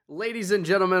Ladies and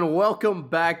gentlemen, welcome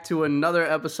back to another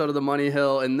episode of the Money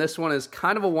Hill, and this one is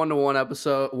kind of a one-of-one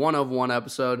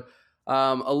episode.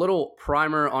 A little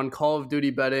primer on Call of Duty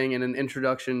betting and an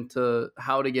introduction to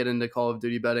how to get into Call of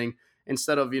Duty betting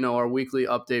instead of our weekly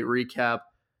update recap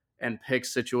and pick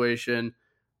situation.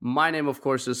 My name, of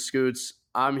course, is Scoots.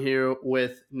 I'm here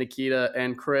with Nikita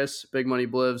and Chris, Big Money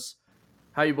Blivs.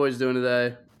 How you boys doing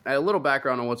today? A little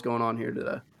background on what's going on here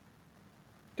today.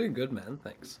 Doing good, man.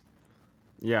 Thanks.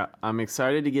 Yeah, I'm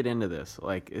excited to get into this.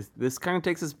 This kind of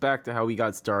takes us back to how we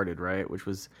got started, right? Which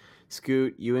was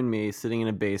Scoot, you and me sitting in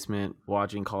a basement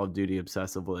watching Call of Duty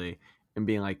obsessively and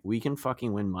being like, we can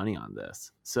fucking win money on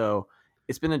this. So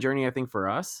it's been a journey, I think, for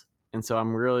us. And so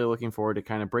I'm really looking forward to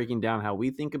kind of breaking down how we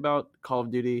think about Call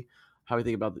of Duty, how we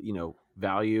think about,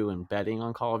 value and betting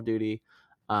on Call of Duty.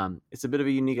 It's a bit of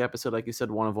a unique episode, like you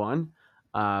said, one of one,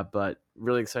 but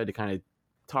really excited to kind of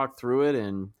talk through it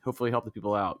and hopefully help the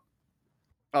people out.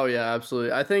 Oh, yeah,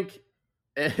 absolutely. I think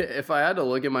if I had to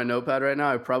look at my notepad right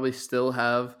now, I probably still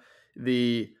have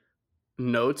the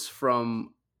notes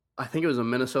from, I think it was a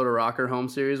Minnesota Rocker home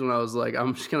series when I was like,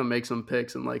 I'm just going to make some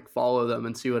picks and follow them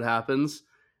and see what happens.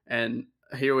 And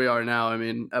here we are now. I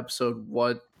mean, episode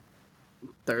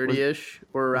 30-ish?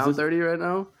 We're around 30 right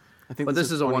now. I think but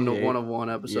this is a one-of-one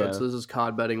episode. Yeah. So this is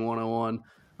COD Betting 101.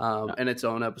 And its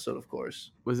own episode, of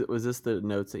course. Was this the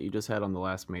notes that you just had on the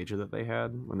last major that they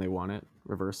had when they won it?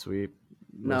 Reverse sweep?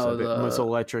 Most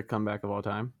electric comeback of all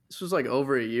time? This was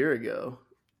over a year ago.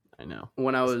 I know.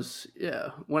 When I was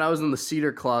in the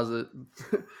cedar closet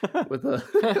with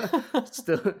I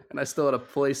still had a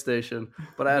PlayStation,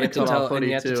 but I had a cutoff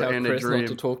hoodie too and Chris a dream. Not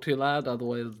to talk too loud,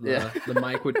 otherwise the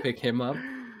mic would pick him up.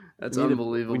 That's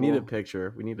unbelievable. We need a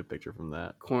picture. We need a picture from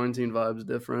that. Quarantine vibes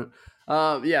different.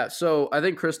 So I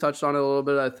think Chris touched on it a little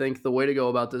bit. I think the way to go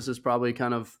about this is probably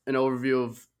kind of an overview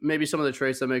of maybe some of the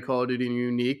traits that make Call of Duty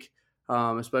unique,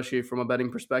 especially from a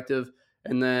betting perspective.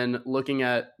 And then looking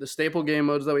at the staple game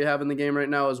modes that we have in the game right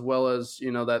now, as well as,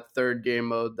 that third game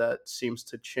mode that seems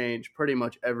to change pretty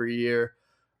much every year.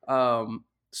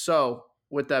 So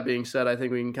with that being said, I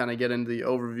think we can kind of get into the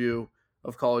overview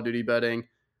of Call of Duty betting.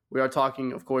 We are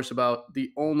talking, of course, about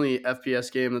the only FPS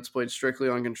game that's played strictly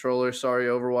on controller. Sorry,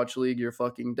 Overwatch League, you're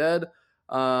fucking dead.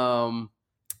 And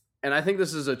I think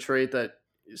this is a trait that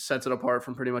sets it apart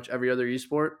from pretty much every other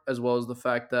esport, as well as the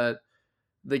fact that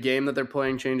the game that they're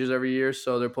playing changes every year.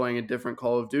 So they're playing a different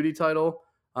Call of Duty title.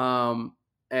 And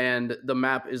the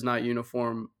map is not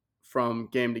uniform from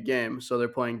game to game. So they're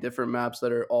playing different maps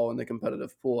that are all in the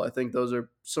competitive pool. I think those are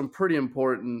some pretty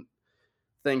important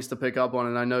things to pick up on,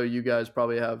 and I know you guys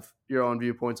probably have your own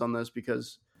viewpoints on this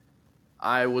because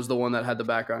I was the one that had the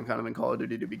background kind of in Call of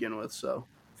Duty to begin with. So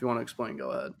if you want to explain, go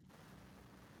ahead.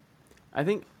 I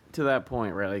think to that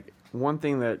point, right, one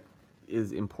thing that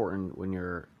is important when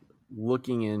you're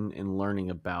looking in and learning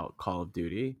about Call of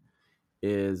Duty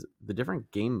is the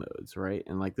different game modes, right?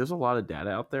 And there's a lot of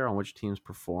data out there on which teams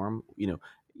perform,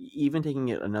 even taking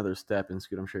it another step, and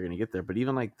Scoot, I'm sure you're going to get there, but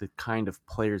even the kind of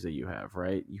players that you have,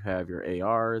 right? You have your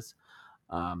ARs,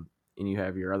 and you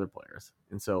have your other players.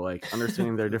 And so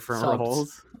understanding their different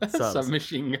roles.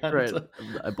 Submachine guns. Right.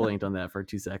 I blanked on that for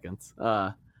 2 seconds.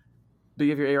 But you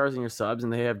have your ARs and your subs,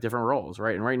 and they have different roles,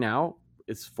 right? And right now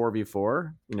it's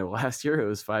 4v4. Last year it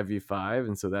was 5v5,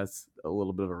 and so that's a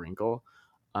little bit of a wrinkle.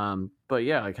 But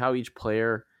yeah, how each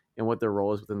player and what their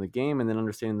role is within the game, and then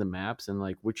understanding the maps and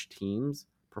which teams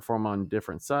perform on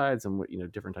different sides and what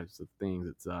different types of things.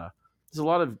 It's there's a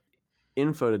lot of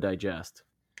info to digest.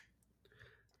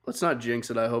 Let's not jinx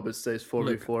it. I hope it stays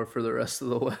 4v4 for the rest of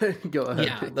the way. Go ahead.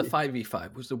 Yeah, the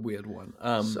 5v5 was a weird one.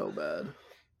 So bad.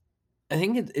 I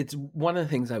think it's one of the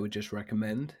things I would just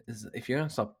recommend is if you're gonna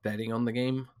stop betting on the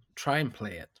game, try and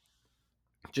play it.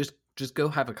 Just go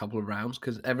have a couple of rounds,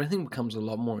 because everything becomes a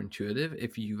lot more intuitive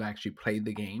if you've actually played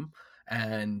the game,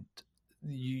 and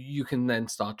you can then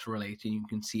start to relate, and you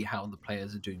can see how the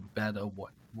players are doing better,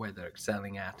 where they're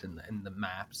excelling at, and the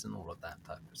maps and all of that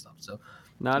type of stuff. So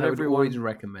I would always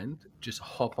recommend just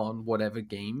hop on whatever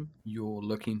game you're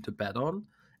looking to bet on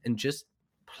and just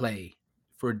play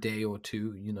for a day or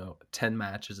two, 10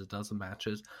 matches, a dozen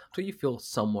matches, until you feel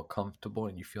somewhat comfortable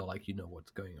and you feel like you know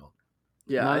what's going on.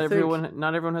 Yeah,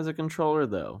 not everyone has a controller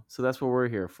though, so that's what we're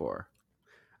here for.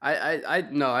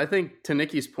 I think to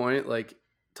Nikki's point,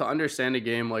 to understand a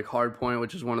game like Hardpoint,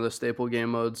 which is one of the staple game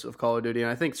modes of Call of Duty, and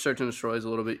I think Search and Destroy is a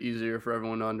little bit easier for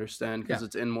everyone to understand because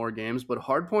it's in more games, but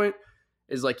Hardpoint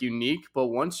is unique, but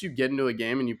once you get into a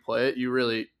game and you play it, you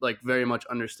really very much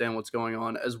understand what's going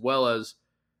on, as well as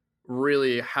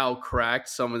really how cracked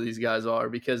some of these guys are,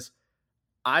 because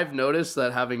I've noticed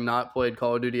that having not played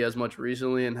Call of Duty as much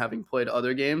recently and having played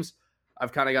other games,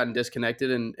 I've kind of gotten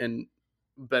disconnected and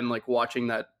been like watching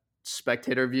that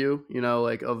spectator view,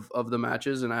 like of the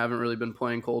matches, and I haven't really been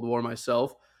playing Cold War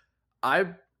myself. I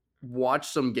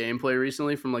watched some gameplay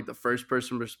recently from like the first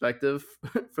person perspective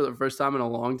for the first time in a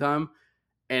long time,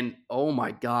 and oh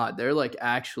my god, they're like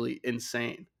actually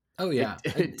insane. Oh yeah,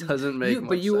 it doesn't make much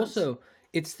but you sense. Also,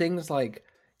 it's things like,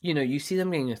 you see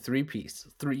them getting a 3-piece,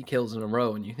 3 kills in a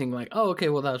row, and you think like, oh, okay,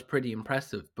 well, that was pretty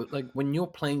impressive. But like when you're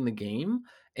playing the game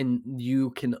and you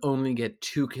can only get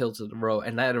 2 kills in a row,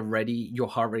 and that already your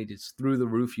heart rate is through the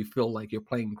roof, you feel like you're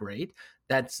playing great.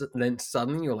 Then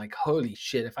suddenly you're like, holy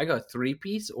shit! If I got a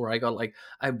 3-piece, or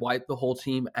I wiped the whole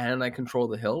team and I control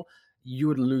the hill, you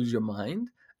would lose your mind.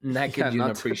 And that gives you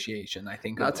an appreciation, I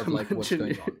think, of like what's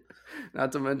going on.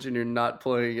 Not to mention you're not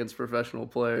playing against professional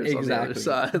players on the other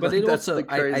side. But like, it also,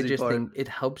 I just think it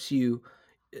helps you.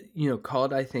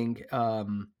 COD, I think,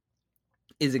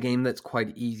 is a game that's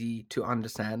quite easy to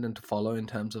understand and to follow in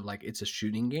terms of like it's a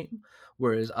shooting game,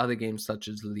 whereas other games such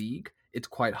as League, it's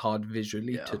quite hard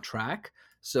visually to track.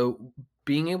 So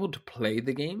being able to play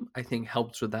the game, I think,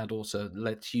 helps with that. Also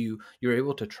lets you're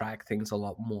able to track things a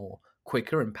lot more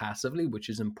quicker and passively, which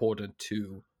is important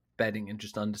to betting and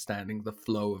just understanding the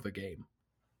flow of a game.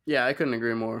 Yeah, I couldn't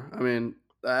agree more. I mean,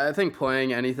 I think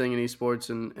playing anything in esports,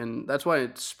 and that's why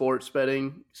sports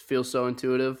betting feels so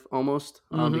intuitive almost,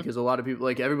 because a lot of people,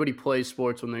 like everybody plays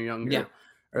sports when they're younger,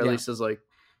 or at least is like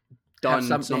done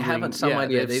something. They have some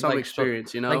idea. They have some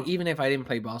experience, Like even if I didn't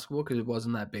play basketball because it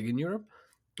wasn't that big in Europe,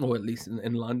 or at least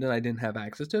in London, I didn't have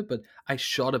access to it, but I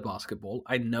shot a basketball.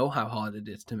 I know how hard it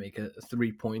is to make a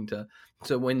 3-pointer.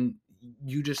 So when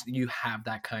you have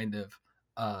that kind of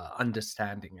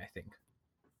understanding, I think.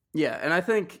 Yeah, and I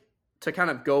think to kind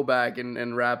of go back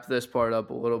and wrap this part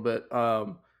up a little bit,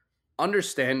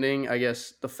 understanding, I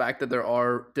guess, the fact that there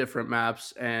are different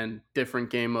maps and different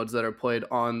game modes that are played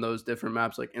on those different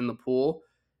maps, like in the pool,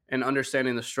 and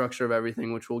understanding the structure of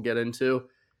everything, which we'll get into,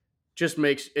 just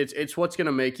makes it's what's going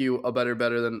to make you a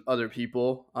better than other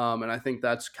people. And I think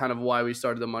that's kind of why we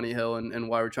started the Money Hill and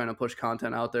why we're trying to push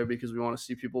content out there, because we want to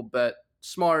see people bet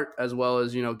smart as well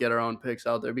as, get our own picks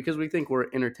out there, because we think we're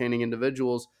entertaining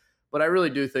individuals. But I really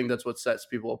do think that's what sets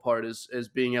people apart is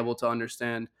being able to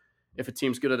understand if a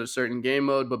team's good at a certain game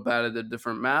mode but bad at a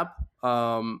different map,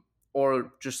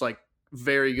 or just like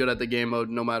very good at the game mode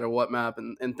no matter what map,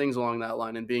 and things along that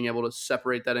line, and being able to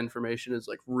separate that information is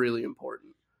like really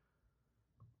important.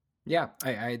 Yeah,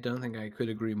 I don't think I could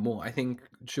agree more. I think,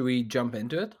 should we jump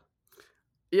into it?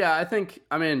 Yeah,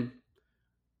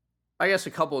 I guess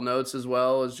a couple notes as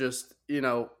well is just,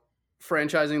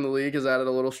 franchising the league has added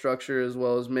a little structure as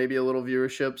well as maybe a little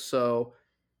viewership. So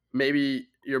maybe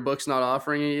your book's not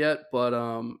offering it yet,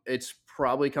 but it's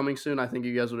probably coming soon. I think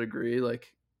you guys would agree.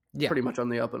 Like, pretty much on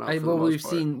the up and up. We've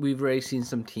already seen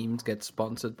some teams get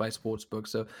sponsored by sportsbooks,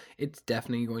 so it's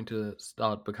definitely going to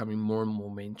start becoming more and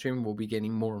more mainstream. We'll be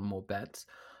getting more and more bets.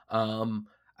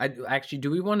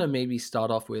 Do we want to maybe start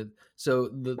off with, so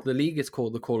the league is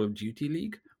called the Call of Duty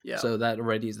League. Yeah. So that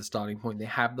already is a starting point. They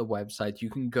have the website.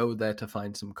 You can go there to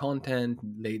find some content,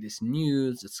 latest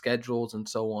news, schedules, and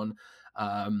so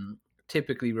on.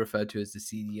 Typically referred to as the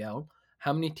CDL.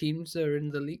 How many teams are in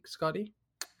the league, Scotty?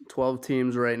 12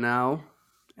 teams right now,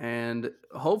 and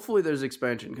hopefully there's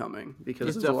expansion coming,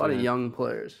 because there's a lot of young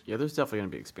players. Yeah, there's definitely going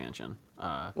to be expansion.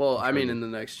 In the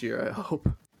next year, I hope.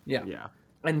 Yeah.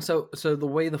 And so the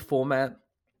way the format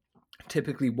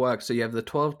typically works, so you have the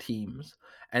 12 teams,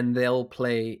 and they'll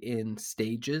play in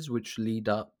stages which lead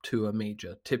up to a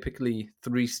major. Typically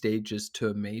 3 stages to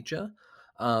a major.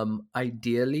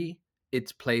 Ideally,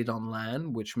 it's played on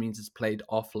LAN, which means it's played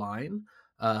offline.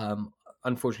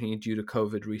 Unfortunately, due to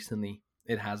COVID recently,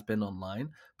 it has been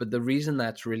online. But the reason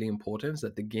that's really important is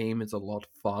that the game is a lot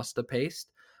faster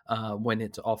paced when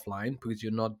it's offline, because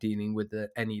you're not dealing with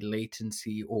any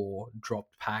latency or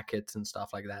dropped packets and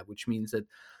stuff like that, which means that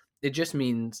it just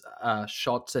means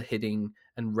shots are hitting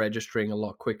and registering a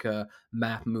lot quicker,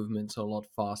 map movements are a lot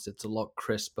faster, it's a lot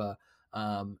crisper.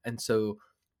 And so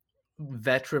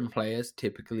veteran players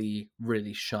typically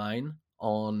really shine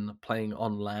on playing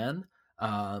on LAN.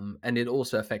 And it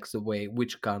also affects the way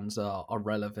which guns are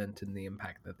relevant in the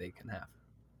impact that they can have.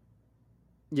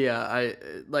 Yeah, I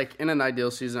like in an ideal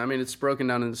season. I mean, it's broken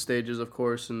down into stages, of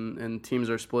course, and teams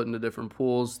are split into different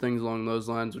pools, things along those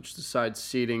lines, which decides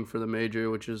seeding for the major,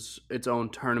 which is its own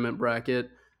tournament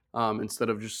bracket, instead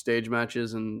of just stage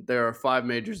matches. And there are 5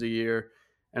 majors a year,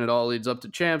 and it all leads up to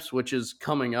champs, which is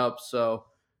coming up. So,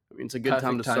 I mean, it's a good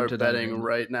time to start betting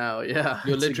right now. Yeah,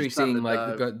 you're literally seeing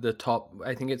like the top.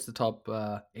 I think it's the top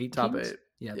 8 top teams. 8.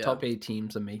 Yeah, top 8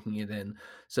 teams are making it in.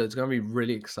 So it's going to be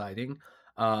really exciting.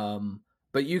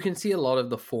 But you can see a lot of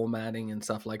the formatting and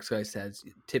stuff, like Sky says.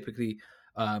 Typically,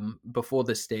 before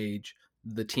the stage,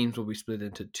 the teams will be split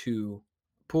into two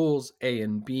pools, A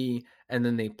and B, and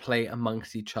then they play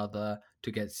amongst each other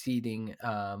to get seeding.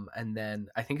 And then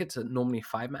I think it's normally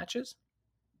 5 matches.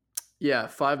 Yeah,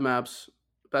 5 maps,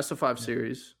 best of 5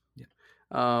 series. Yeah.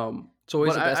 Um, It's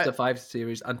always but a best of 5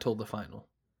 series until the final.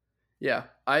 Yeah,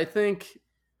 I think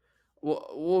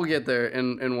we'll get there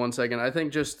in 1 second. I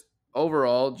think just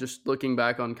overall, just looking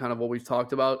back on kind of what we've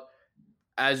talked about,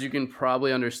 as you can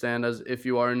probably understand, as if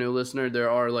you are a new listener, there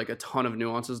are like a ton of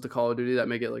nuances to Call of Duty that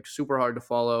make it like super hard to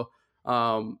follow.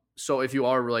 So if you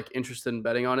are like interested in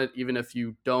betting on it, even if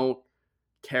you don't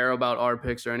care about our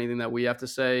picks or anything that we have to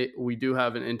say, we do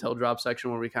have an intel drop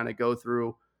section where we kind of go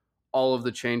through all of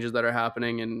the changes that are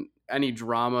happening and any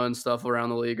drama and stuff around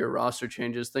the league or roster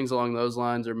changes, things along those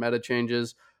lines, or meta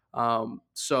changes.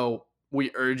 So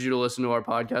we urge you to listen to our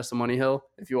podcast, The Money Hill,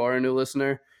 if you are a new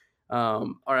listener.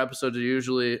 Our episodes are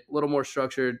usually a little more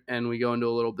structured and we go into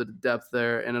a little bit of depth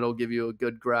there, and it'll give you a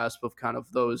good grasp of kind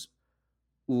of those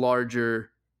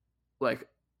larger like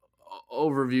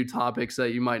overview topics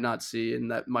that you might not see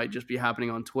and that might just be happening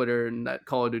on Twitter and that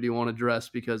Call of Duty won't address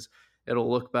because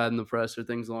it'll look bad in the press or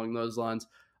things along those lines.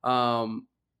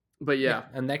 But yeah,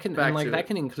 and that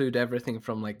can include everything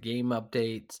from like game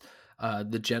updates,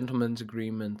 the gentleman's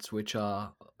agreements, which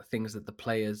are things that the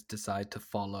players decide to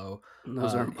follow.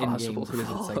 Those are impossible to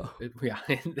follow. It's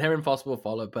like, they're impossible to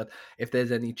follow. But if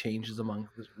there's any changes among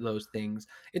those things,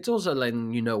 it's also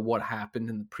letting you know what happened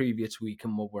in the previous week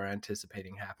and what we're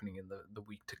anticipating happening in the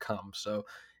week to come. So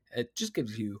it just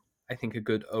gives you, I think, a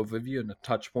good overview and a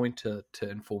touch point to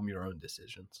inform your own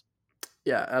decisions.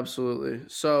 Yeah, absolutely.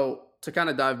 So to kind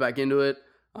of dive back into it,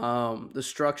 the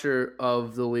structure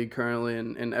of the league currently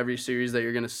and every series that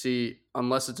you're going to see,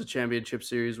 unless it's a championship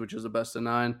series, which is a best of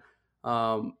 9,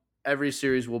 every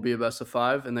series will be a best of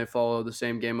 5, and they follow the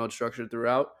same game mode structure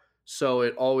throughout. So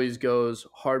it always goes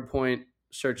hardpoint,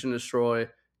 search and destroy,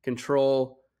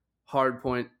 control,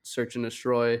 hardpoint, search and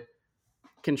destroy.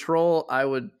 Control, I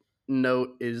would note,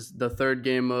 is the third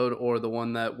game mode, or the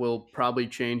one that will probably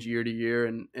change year to year,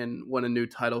 and when a new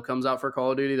title comes out for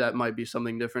Call of Duty, that might be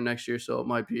something different next year. So it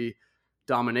might be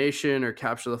domination or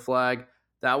capture the flag.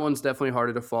 That one's definitely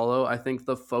harder to follow. I think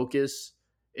the focus,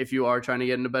 if you are trying to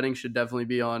get into betting, should definitely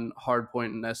be on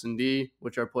hardpoint and S&D,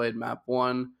 which are played map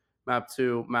 1, map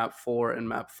 2, map 4, and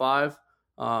map 5,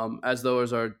 as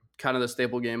those are kind of the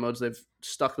staple game modes. They've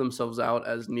stuck themselves out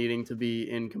as needing to be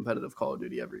in competitive Call of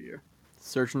Duty every year.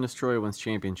 Search and destroy wins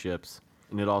championships,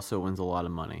 and it also wins a lot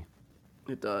of money.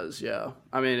 It does, yeah.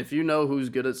 I mean, if you know who's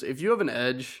good at, if you have an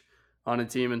edge on a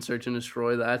team in search and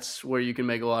destroy, that's where you can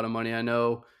make a lot of money. I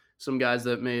know some guys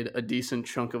that made a decent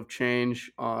chunk of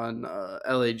change on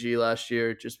LAG last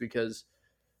year just because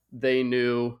they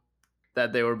knew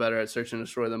that they were better at search and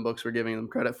destroy than books were giving them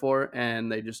credit for,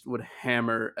 and they just would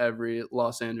hammer every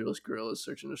Los Angeles Guerrillas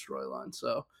search and destroy line.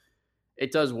 So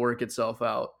it does work itself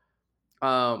out.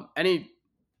 Any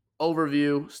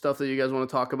overview stuff that you guys want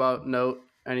to talk about, note,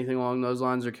 anything along those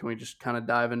lines, or can we just kind of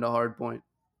dive into hardpoint?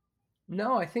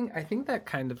 No, I think that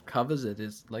kind of covers it.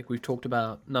 Is like we've talked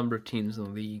about number of teams in the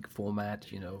league, format,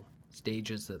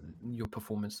 stages that your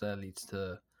performance there leads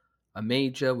to a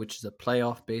major, which is a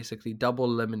playoff, basically double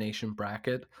elimination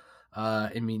bracket.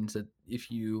 It means that if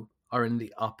you are in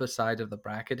the upper side of the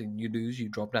bracket and you lose, you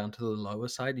drop down to the lower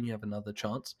side and you have another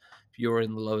chance. If you're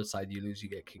in the lower side, you lose, you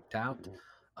get kicked out.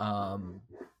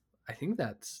 I think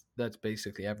that's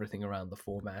basically everything around the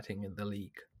formatting in the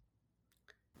league.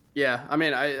 Yeah, I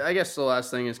mean, I guess the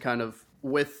last thing is kind of,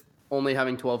 with only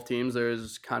having 12 teams, there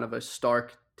is kind of a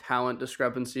stark talent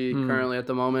discrepancy currently at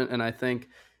the moment, and I think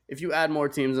if you add more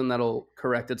teams in, that'll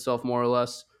correct itself more or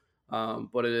less.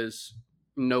 But it is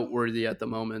noteworthy at the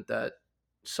moment that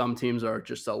some teams are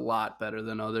just a lot better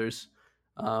than others.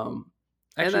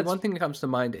 Actually, one thing that comes to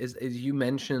mind is you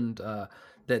mentioned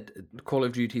that Call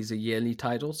of Duty is a yearly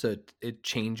title, so it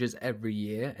changes every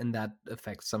year, and that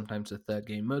affects sometimes the third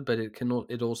game mode, but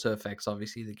it also affects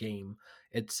obviously the game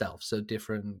itself. So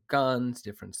different guns,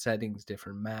 different settings,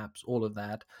 different maps, all of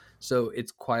that. So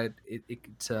it's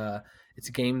it's a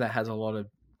game that has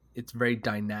it's very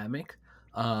dynamic,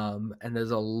 and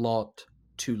there's a lot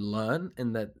to learn,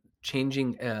 and that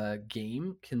changing a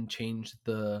game can change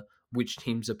which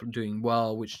teams are doing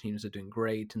well, which teams are doing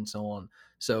great, and so on.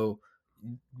 So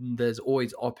there's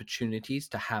always opportunities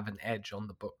to have an edge on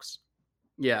the books.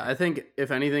 Yeah, I think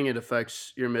if anything, it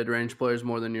affects your mid-range players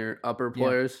more than your upper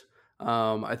players.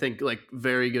 Yeah. I think like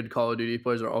very good Call of Duty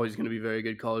players are always going to be very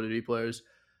good Call of Duty players.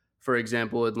 for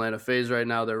example, Atlanta FaZe right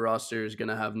now, their roster is going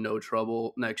to have no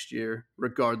trouble next year,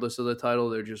 regardless of the title.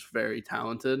 They're just very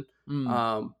talented.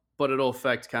 But it'll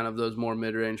affect kind of those more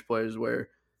mid-range players where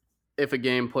if a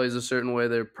game plays a certain way,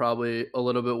 they're probably a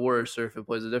little bit worse, or if it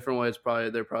plays a different way,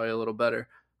 they're probably a little better,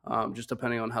 just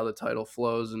depending on how the title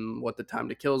flows and what the time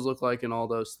to kills look like and all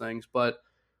those things. But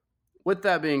with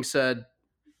that being said,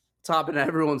 topping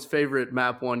everyone's favorite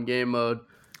map 1 game mode.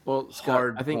 Well, Scott,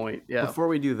 hard I think point. Yeah. Before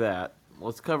we do that,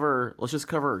 let's just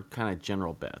cover kind of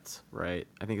general bets, right?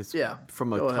 I think it's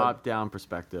from a top-down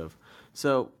perspective.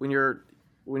 So when you're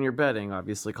betting,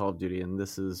 obviously Call of Duty, and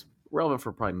this is relevant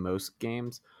for probably most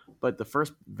games, but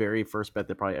the very first bet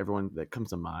that probably everyone that comes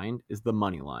to mind is the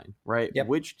money line, right? Yep.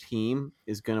 Which team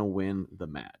is going to win the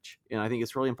match? And I think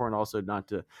it's really important also not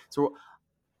to. So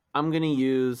I'm going to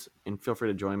use, and feel free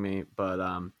to join me, but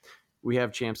we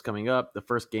have champs coming up. The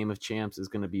first game of champs is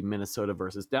going to be Minnesota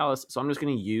versus Dallas. So I'm just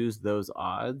going to use those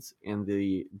odds and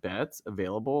the bets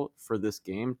available for this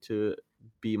game to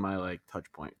be my touch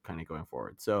point kind of going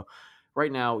forward. So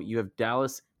right now you have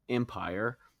Dallas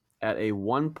Empire at a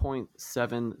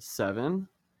 1.77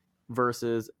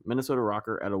 versus Minnesota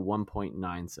Rokkr at a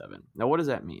 1.97. Now, what does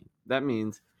that mean? That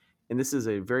means, and this is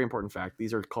a very important fact,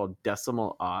 these are called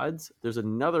decimal odds. There's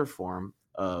another form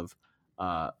of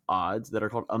odds that are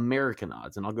called American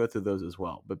odds, and I'll go through those as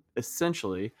well. But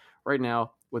essentially, right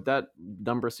now, what that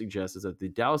number suggests is that the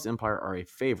Dallas Empire are a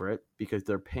favorite because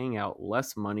they're paying out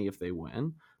less money if they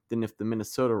win than if the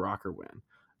Minnesota Rokkr win.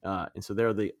 And so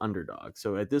they're the underdog.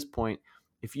 So at this point,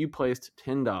 if you placed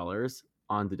 $10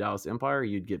 on the Dallas Empire,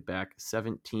 you'd get back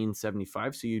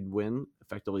 $17.75. So you'd win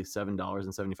effectively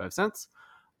 $7.75.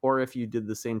 Or if you did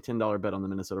the same $10 bet on the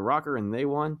Minnesota Rokkr and they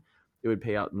won, it would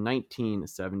pay out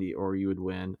 $19.70, or you would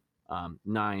win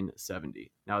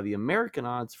 $9.70. Now, the American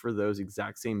odds for those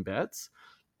exact same bets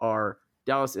are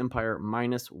Dallas Empire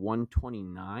minus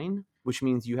 129, which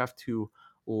means you have to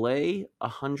lay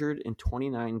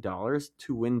 $129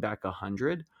 to win back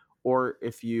 $100, or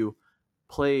if you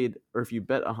bet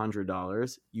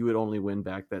 $100, you would only win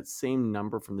back that same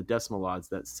number from the decimal odds,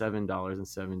 that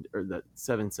 $7.07 or that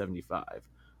 $7.75.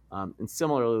 And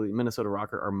similarly, Minnesota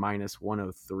Rokkr are minus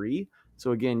 103.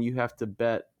 So again, you have to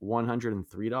bet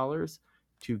 $103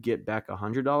 to get back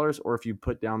 $100, or if you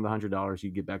put down the $100,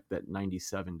 you get back that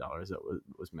 $97 that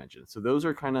was mentioned. So those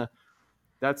are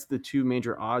that's the two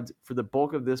major odds for the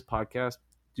bulk of this podcast.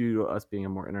 Due to us being a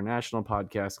more international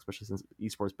podcast, especially since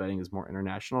esports betting is more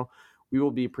international, we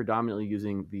will be predominantly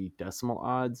using the decimal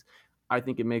odds. I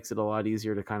think it makes it a lot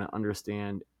easier to kind of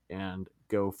understand and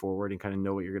go forward and kind of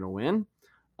know what you're going to win.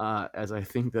 As I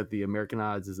think that the American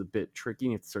odds is a bit tricky.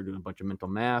 You have to start doing a bunch of mental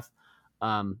math.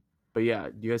 But yeah,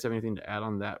 do you guys have anything to add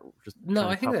on that? No,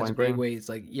 I think that's a great way. It's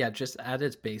just at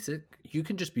its basic, you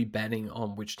can just be betting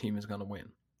on which team is going to win.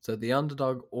 So the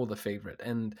underdog or the favorite.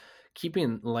 And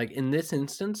keeping, in this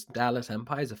instance, Dallas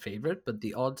Empire is a favorite, but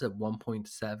the odds at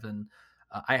 1.7,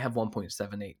 I have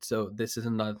 1.78. So this is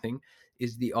another thing,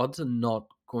 is the odds are not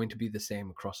going to be the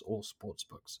same across all sports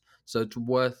books. So it's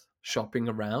worth shopping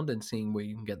around and seeing where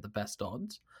you can get the best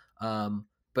odds.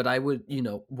 But I would,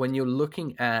 when you're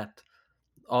looking at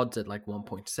odds at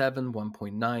 1.7,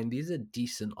 1.9, these are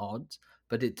decent odds,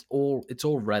 but it's all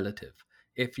relative.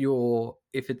 If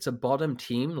it's a bottom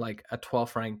team, like a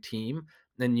 12th ranked team,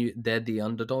 then they're the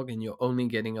underdog and you're only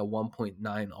getting a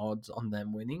 1.9 odds on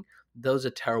them winning. Those are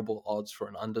terrible odds for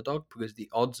an underdog because the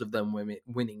odds of them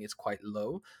winning is quite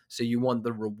low. So you want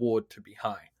the reward to be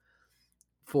high.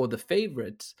 For the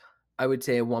favorites, I would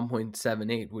say a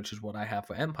 1.78, which is what I have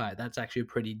for Empire. That's actually a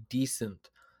pretty decent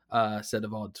set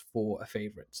of odds for a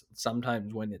favorite.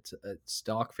 Sometimes when it's a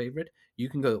stark favorite, you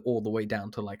can go all the way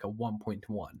down to a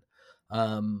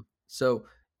 1.1. So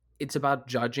it's about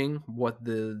judging what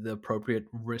the appropriate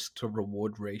risk to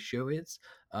reward ratio is.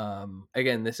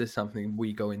 Again, this is something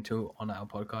we go into on our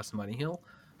podcast, Money Hill,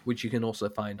 which you can also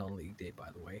find on League Day, by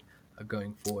the way,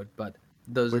 going forward. But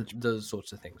those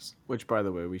sorts of things. Which, by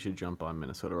the way, we should jump on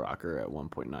Minnesota Rokkr at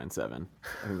 1.97.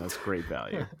 I think that's great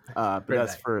value. But great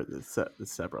that's value. For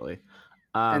separately.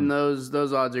 And those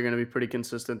odds are going to be pretty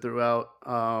consistent throughout.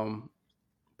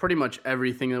 Pretty much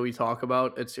everything that we talk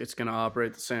about, it's going to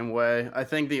operate the same way. I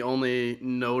think the only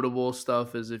notable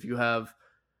stuff is if you have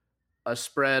a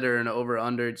spread or an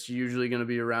over-under, it's usually going to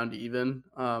be around even,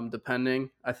 depending.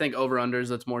 I think over-unders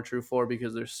that's more true for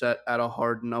because they're set at a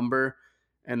hard number,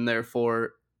 and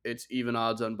therefore it's even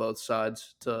odds on both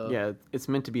sides. It's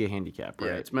meant to be a handicap,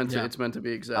 right? Yeah, it's meant to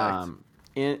be exact.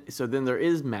 So then there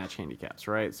is match handicaps,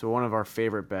 right? So one of our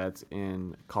favorite bets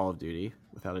in Call of Duty,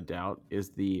 without a doubt, is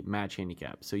the match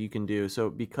handicap. So you can do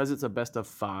because it's a best of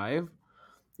 5,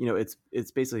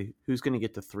 it's basically who's going to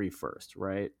get to 3 first,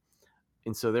 right?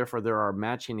 And so therefore there are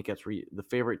match handicaps where the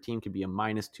favorite team could be a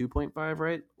minus 2.5,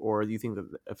 right? Or do you think that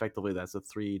effectively that's a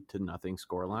 3-0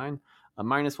 score line? A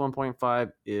minus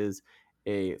 1.5 is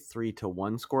a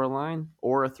 3-1 score line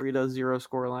or a 3-0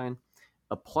 score line.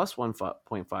 A plus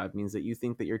 1.5 means that you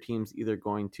think that your team's either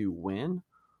going to win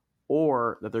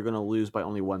or that they're going to lose by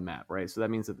only one map, right? So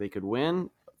that means that they could win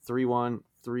 3-1,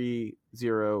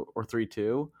 3-0, or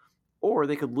 3-2, or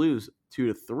they could lose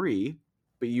 2-3,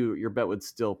 but your bet would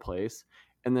still place.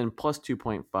 And then plus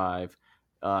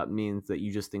 2.5 means that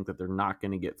you just think that they're not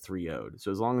going to get 3-0'd.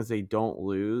 So as long as they don't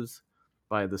lose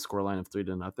by the scoreline of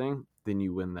 3-0, then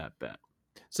you win that bet.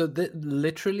 So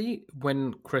literally,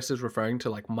 when Chris is referring to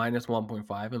like minus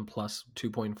 1.5 and plus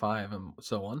 2.5 and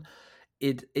so on,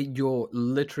 you're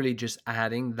literally just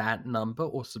adding that number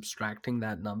or subtracting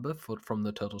that number from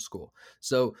the total score.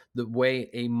 So the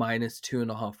way a minus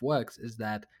 2.5 works is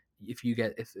that if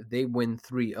they win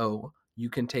 3-0, you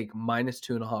can take minus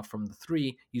 2.5 from the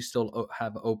 3, you still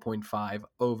have 0.5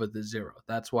 over the 0.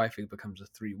 That's why if it becomes a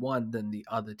 3-1, then the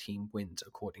other team wins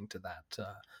according to that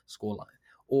scoreline.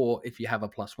 Or if you have a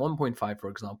plus 1.5, for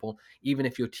example, even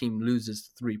if your team loses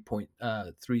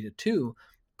 3-2,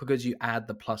 because you add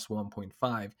the plus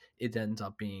 1.5, it ends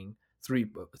up being 3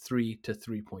 to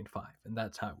 3.5, and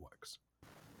that's how it works.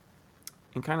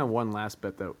 And kind of one last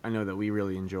bet that I know that we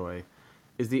really enjoy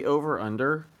is the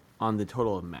over-under on the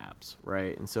total of maps,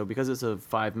 right? And so because it's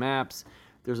 5 maps,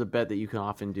 there's a bet that you can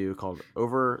often do called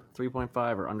over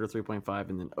 3.5 or under 3.5,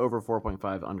 and then over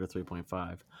 4.5, under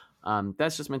 3.5.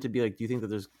 That's just meant to be like, do you think that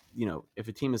there's, if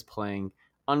a team is playing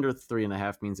under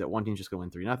 3.5 means that one team's just going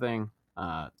to win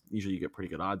 3-0. Usually you get pretty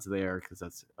good odds there because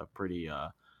that's a pretty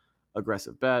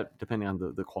aggressive bet depending on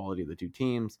the quality of the two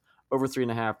teams. Over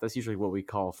 3.5, that's usually what we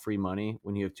call free money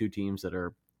when you have two teams that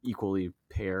are equally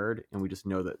paired and we just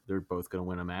know that they're both going to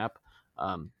win a map.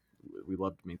 We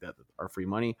love to make that our free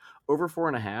money. Over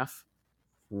 4.5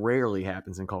 rarely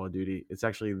happens in Call of Duty. It's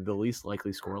actually the least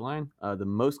likely scoreline. The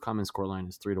most common scoreline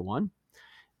is 3-1,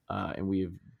 and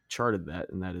we've charted that,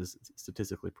 and that is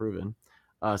statistically proven.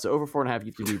 So over 4.5,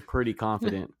 you can be pretty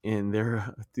confident in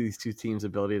these two teams'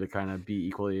 ability to kind of be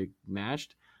equally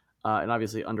matched. And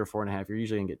obviously under 4.5, you're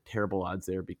usually going to get terrible odds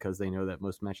there because they know that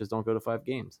most matches don't go to 5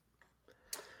 games.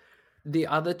 The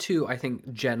other two, I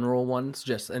think, general ones,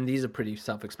 and these are pretty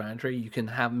self-explanatory. You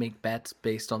can make bets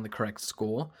based on the correct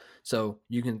score. So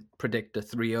you can predict a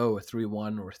 3-0, a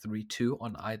 3-1, or a 3-2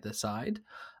 on either side.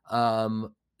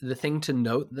 The thing to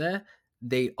note there,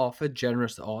 they offer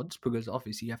generous odds because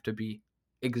obviously you have to be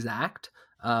exact.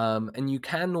 And you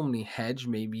can normally hedge,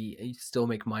 maybe still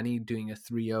make money doing a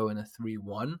 3-0 and a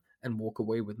 3-1 and walk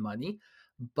away with money.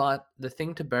 But the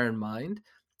thing to bear in mind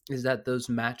is that those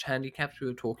match handicaps we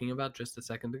were talking about just a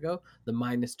second ago, the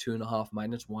minus 2.5,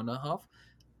 minus 1.5,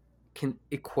 can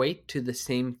equate to the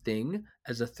same thing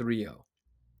as a 3-0.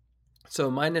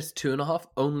 So minus 2.5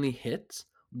 only hits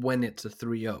when it's a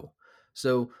 3-0.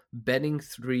 So betting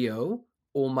 3-0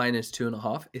 or minus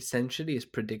 2.5 essentially is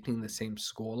predicting the same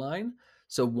scoreline.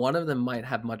 So one of them might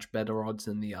have much better odds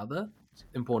than the other. It's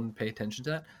important to pay attention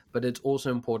to that. But it's also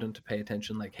important to pay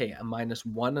attention, like, hey, a minus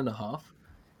 1.5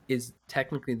 is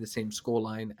technically the same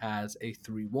scoreline as a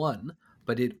 3-1,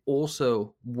 but it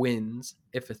also wins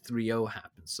if a 3-0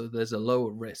 happens. So there's a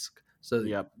lower risk.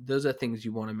 So those are things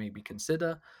you want to maybe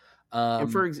consider.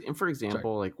 And for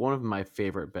example, like one of my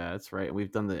favorite bets, right?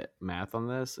 We've done the math on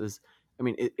this.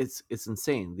 It's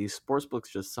insane. These sports books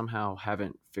just somehow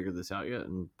haven't figured this out yet,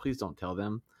 and please don't tell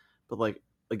them. But like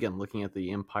again, looking at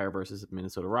the Empire versus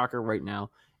Minnesota Rokkr right now,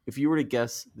 if you were to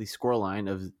guess the scoreline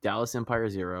of Dallas Empire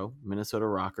 0, Minnesota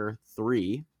Rokkr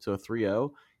 3, so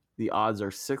 3-0, the odds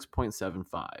are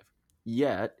 6.75.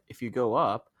 Yet, if you go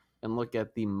up and look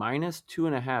at the minus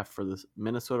 2.5 for the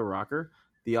Minnesota Rokkr,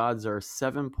 the odds are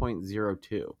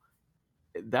 7.02.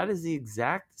 That is the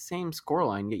exact same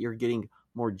scoreline, yet you're getting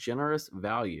more generous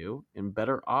value and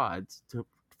better odds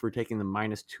for taking the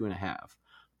minus 2.5.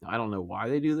 Now, I don't know why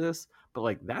they do this, but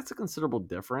like that's a considerable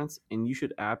difference, and you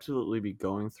should absolutely be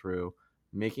going through,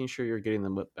 making sure you're getting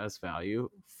the best value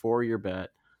for your bet.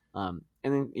 And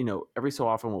then every so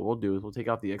often, what we'll do is we'll take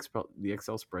out the Excel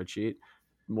spreadsheet,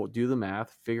 we'll do the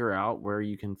math, figure out where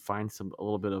you can find a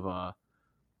little bit of a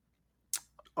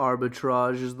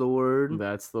arbitrage is the word.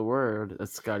 That's the word.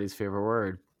 That's Scotty's favorite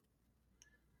word.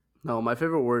 No, my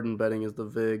favorite word in betting is the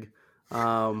VIG.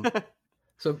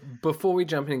 So before we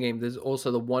jump in the game, there's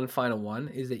also the one final one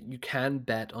is that you can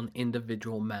bet on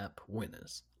individual map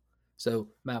winners. So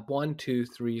map 1, 2,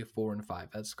 3, 4, and 5.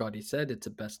 As Scotty said, it's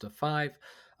a best of 5.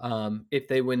 If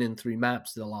they win in 3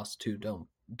 maps, the last 2 don't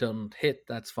don't hit,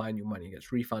 that's fine. Your money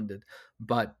gets refunded.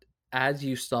 But as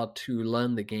you start to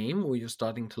learn the game, or you're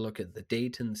starting to look at the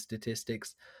data and the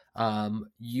statistics,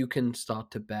 you can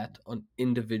start to bet on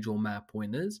individual map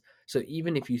winners. So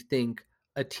even if you think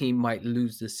a team might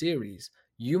lose the series,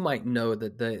 you might know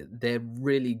that they're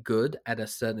really good at a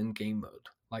certain game mode,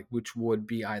 like which would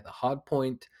be either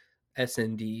hardpoint,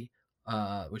 SND,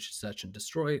 which is search and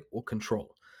destroy, or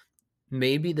control.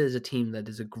 Maybe there's a team that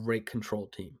is a great control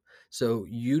team. So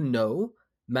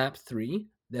map 3,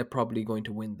 they're probably going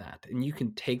to win that. And you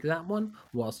can take that one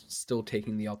whilst still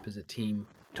taking the opposite team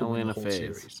to win the whole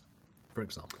series, for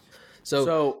example.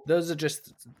 So those are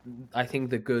just, I think,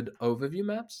 the good overview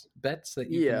bets that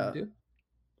you can do.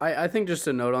 I think just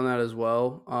a note on that as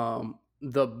well.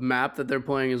 The map that they're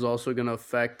playing is also going to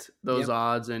affect those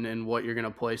odds and what you're going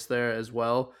to place there as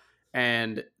well.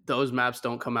 And those maps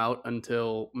don't come out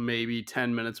until maybe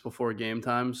 10 minutes before game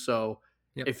time. So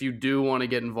if you do want to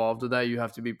get involved with that, you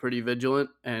have to be pretty vigilant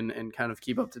and kind of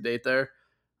keep up to date there.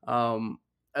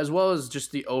 As well as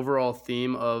just the overall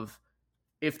theme of,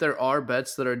 if there are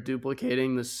bets that are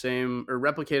duplicating the same or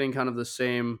replicating kind of the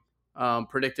same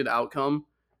predicted outcome,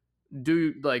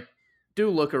 do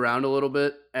look around a little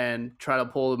bit and try to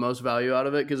pull the most value out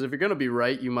of it. Because if you're going to be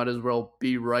right, you might as well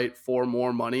be right for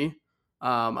more money.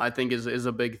 I think is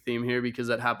a big theme here, because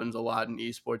that happens a lot in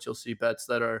esports. You'll see bets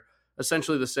that are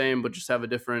essentially the same, but just have a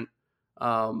different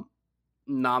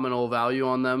nominal value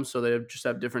on them. So they just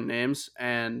have different names,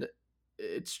 and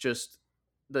it's just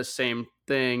the same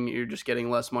thing. You're just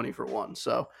getting less money for one.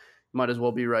 So you might as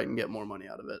well be right and get more money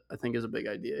out of it, I think, is a big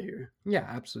idea here. Yeah,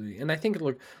 absolutely. And I think,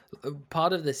 look,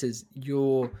 part of this is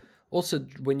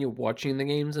when you're watching the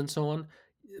games and so on,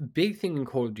 big thing in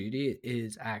Call of Duty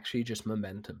is actually just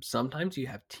momentum. Sometimes you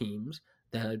have teams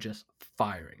that are just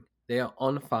firing. They are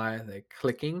on fire, they're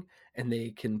clicking, and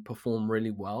they can perform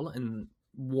really well. And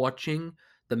watching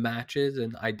the matches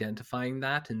and identifying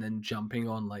that, and then jumping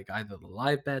on like either the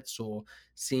live bets or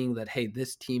seeing that, hey,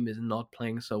 this team is not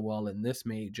playing so well in this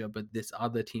major, but this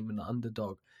other team, an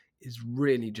underdog, is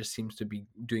really just seems to be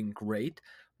doing great.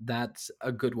 That's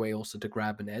a good way also to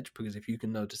grab an edge, because if you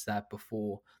can notice that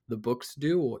before the books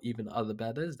do, or even other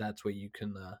bettors, that's where you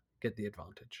can get the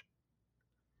advantage.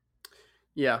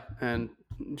 Yeah, and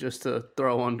just to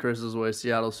throw on Chris's way,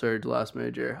 Seattle Surge last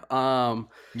major.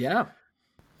 Yeah.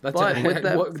 That's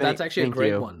actually a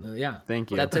great one. Yeah.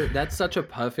 Thank you. That's such a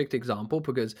perfect example,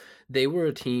 because they were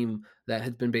a team that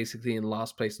had been basically in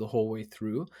last place the whole way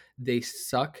through. They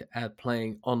suck at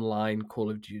playing online Call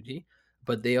of Duty,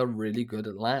 but they are really good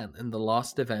at LAN. And the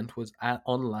last event was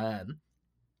on LAN,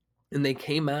 and they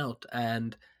came out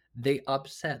and they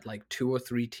upset like 2 or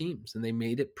 3 teams, and they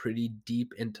made it pretty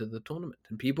deep into the tournament.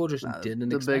 And people just didn't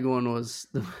expect. The big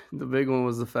one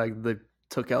was the fact that they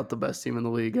took out the best team in the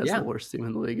league as the worst team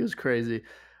in the league. It was crazy.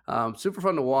 Super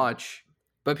fun to watch.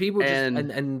 But people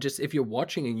just if you're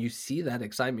watching and you see that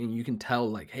excitement, you can tell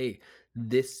like, hey,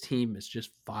 this team is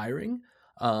just firing.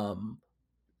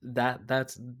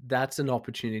 That's an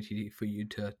opportunity for you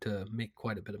to make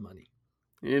quite a bit of money.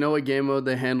 You know what game mode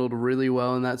they handled really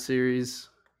well in that series?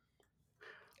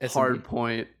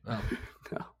 Hardpoint. Oh.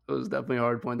 No, it was definitely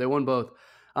Hardpoint. They won both.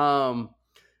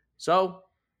 So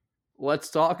let's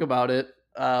talk about it.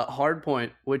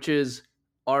 Hardpoint, which is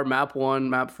our map 1,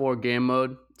 map 4 game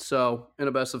mode. So in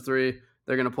a best of 3,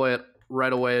 they're going to play it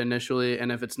right away initially.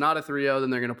 And if it's not a 3-0,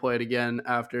 then they're going to play it again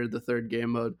after the third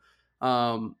game mode.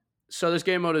 So this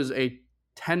game mode is a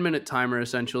 10-minute timer,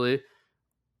 essentially.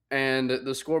 And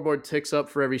the scoreboard ticks up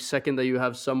for every second that you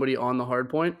have somebody on the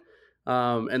hardpoint.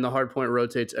 And the hardpoint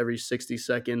rotates every 60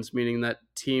 seconds, meaning that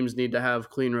teams need to have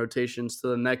clean rotations to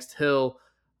the next hill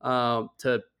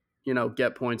to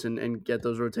get points and get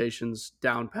those rotations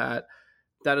down pat.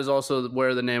 That is also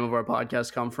where the name of our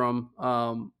podcast come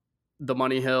from. The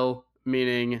money hill,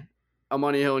 meaning a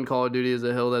money hill in Call of Duty is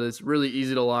a hill that is really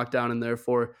easy to lock down, and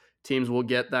therefore teams will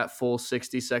get that full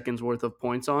 60 seconds worth of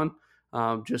points on.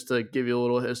 Just to give you a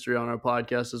little history on our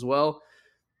podcast as well.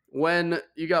 When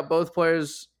you got both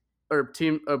players or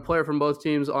a player from both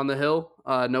teams on the hill,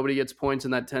 nobody gets points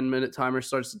and that 10-minute timer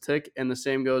starts to tick. And the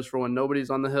same goes for when nobody's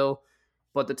on the hill,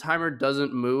 but the timer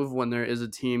doesn't move when there is a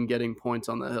team getting points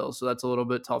on the hill. So that's a little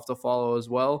bit tough to follow as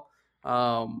well.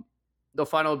 The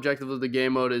final objective of the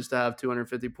game mode is to have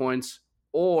 250 points,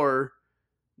 or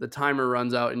the timer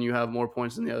runs out and you have more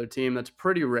points than the other team. That's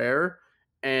pretty rare.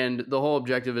 And the whole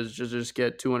objective is to just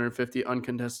get 250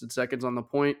 uncontested seconds on the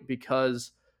point,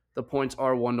 because the points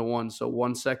are 1-to-1. So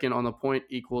 1 second on the point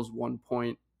equals 1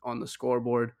 point on the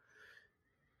scoreboard.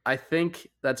 I think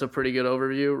that's a pretty good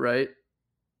overview, right?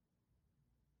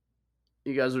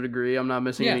 You guys would agree? I'm not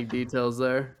missing Yeah. any details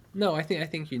there. No, I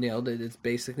think you nailed it. It's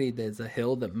basically there's a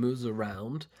hill that moves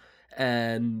around,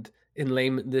 and in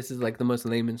layman, this is like the most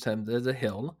layman's term. There's a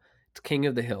hill. It's king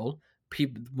of the hill.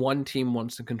 One team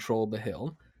wants to control the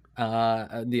hill.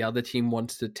 And the other team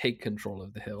wants to take control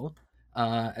of the hill.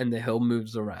 And the hill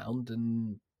moves around,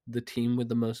 and the team with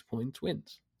the most points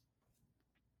wins.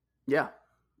 Yeah.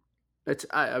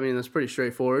 I mean, that's pretty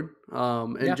straightforward.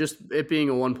 And just it being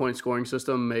a 1-point scoring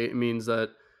system means that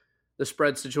the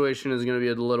spread situation is going to be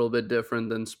a little bit different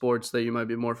than sports that you might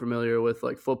be more familiar with,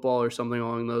 like football or something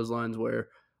along those lines, where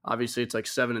obviously it's like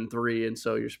 7-3, and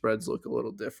so your spreads look a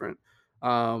little different.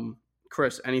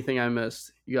 Chris, anything I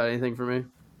missed? You got anything for me?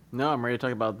 No, I'm ready to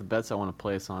talk about the bets I want to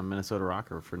place on Minnesota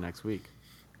Rocker for next week.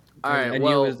 All right. I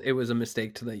well, knew it was a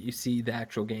mistake to let you see the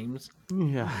actual games.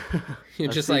 Yeah.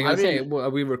 You're just like, okay, well, are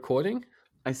we recording?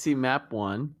 I see map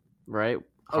 1, right?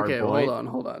 Okay, well, Hardpoint.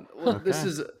 hold on. Well, Okay.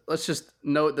 let's just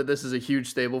note that this is a huge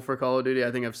stable for Call of Duty.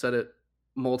 I think I've said it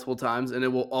multiple times, and it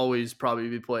will always probably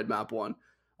be played map 1.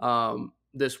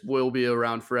 This will be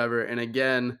around forever. And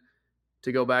again,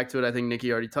 to go back to it, I think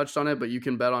Nikki already touched on it, but you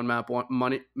can bet on map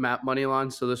money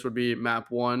line. So this would be map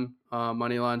 1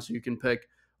 money line. So you can pick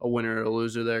a winner or a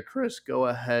loser there. Chris, go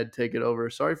ahead, take it over.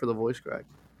 Sorry for the voice crack.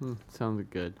 Sounds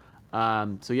good.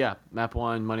 So yeah, map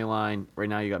 1 money line. Right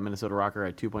now you got Minnesota Rocker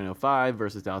at 2.05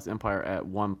 versus Dallas Empire at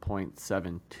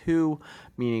 1.72,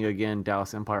 meaning again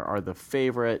Dallas Empire are the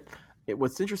favorite.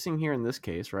 What's interesting here in this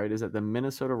case, right, is that the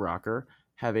Minnesota Rocker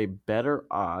have a better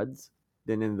odds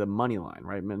than in the money line,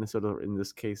 right? Minnesota in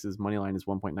this case's money line is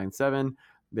 1.97.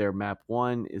 Their map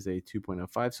 1 is a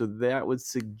 2.05. So that would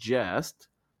suggest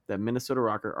that Minnesota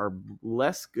Rocker are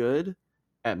less good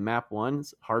at map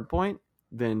 1's hardpoint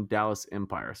than Dallas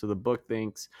Empire. So the book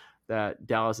thinks that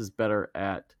Dallas is better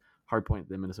at hardpoint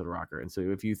than Minnesota Rocker. And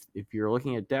so if you're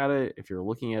looking at data, if you're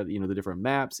looking at the different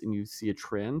maps and you see a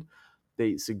trend,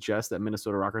 they suggest that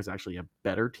Minnesota Rocker is actually a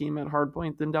better team at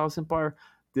hardpoint than Dallas Empire.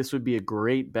 This would be a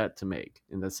great bet to make,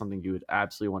 and that's something you would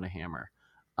absolutely want to hammer.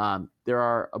 There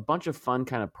are a bunch of fun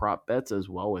kind of prop bets as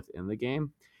well within the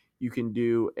game. You can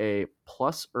do a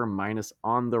plus or minus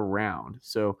on the round.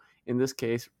 So in this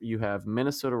case, you have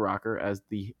Minnesota Rocker as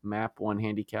the map 1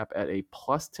 handicap at a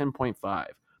plus 10.5.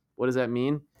 What does that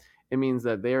mean? It means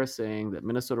that they are saying that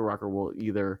Minnesota Rocker will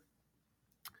either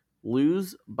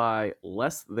lose by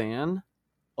less than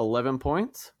 11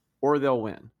 points or they'll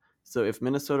win. So if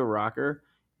Minnesota Rocker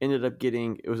ended up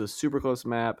getting, it was a super close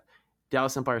map,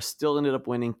 Dallas Empire still ended up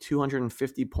winning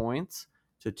 250 points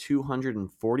to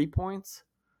 240 points,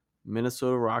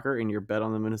 Minnesota Rocker, and your bet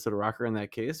on the Minnesota Rocker in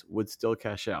that case would still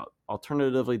cash out.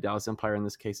 Alternatively, Dallas Empire in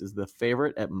this case is the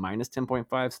favorite at minus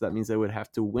 10.5, so that means they would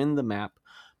have to win the map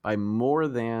by more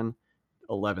than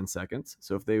 11 seconds.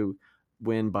 So if they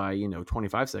win by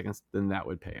 25 seconds, then that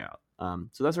would pay out.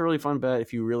 So that's a really fun bet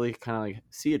if you really kind of like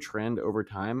see a trend over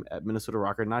time at Minnesota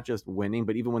Rocker, not just winning,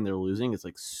 but even when they're losing, it's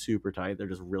like super tight. They're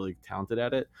just really talented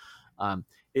at it.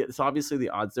 It's obviously the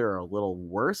odds there are a little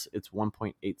worse. It's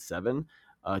 1.87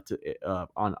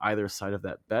 on either side of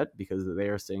that bet because they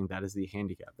are saying that is the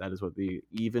handicap. That is what the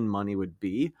even money would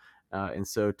be. And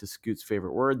so to Scoot's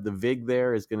favorite word, the VIG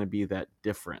there is going to be that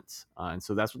difference. And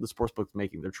so that's what the sportsbook's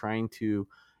making. They're trying to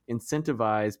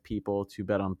incentivize people to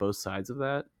bet on both sides of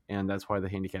that. And that's why the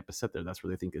handicap is set there. That's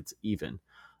where they think it's even.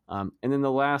 And then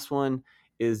the last one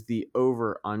is the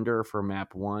over-under for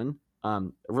map 1. A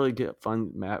really good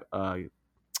fun map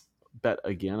bet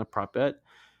again, a prop bet.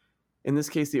 In this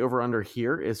case, the over-under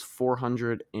here is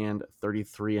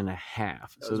 433.5.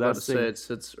 So that's say it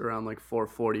sits around like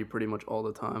 440 pretty much all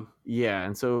the time. Yeah,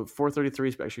 and so 433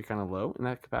 is actually kind of low in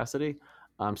that capacity.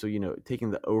 So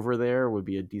taking the over there would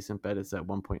be a decent bet. It's at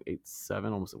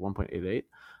 1.87, almost at 1.88.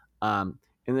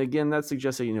 And again, that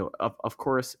suggests that of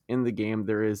course, in the game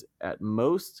there is at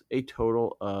most a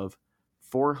total of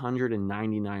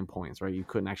 499 points. Right, you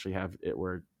couldn't actually have it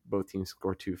where both teams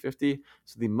score 250.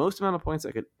 So the most amount of points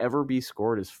that could ever be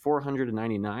scored is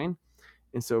 499.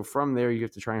 And so from there, you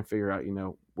have to try and figure out,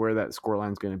 where that score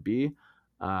line is going to be.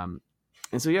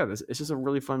 And so, yeah, it's just a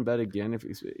really fun bet. Again, if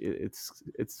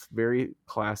it's very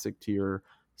classic to your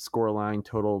score line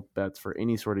total bets for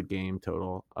any sort of game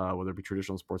total, whether it be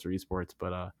traditional sports or esports.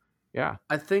 But yeah,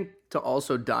 I think to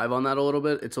also dive on that a little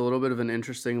bit, it's a little bit of an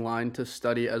interesting line to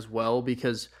study as well,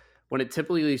 because when it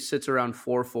typically sits around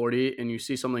 440 and you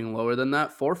see something lower than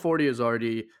that, 440 is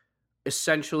already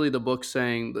essentially the book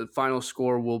saying the final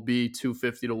score will be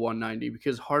 250 to 190,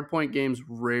 because hardpoint games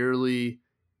rarely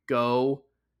go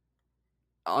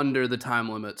under the time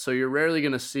limit. So you're rarely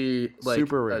going to see like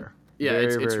super rare.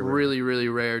 It's really, really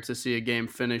rare to see a game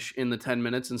finish in the 10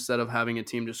 minutes instead of having a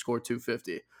team just score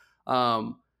 250.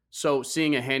 So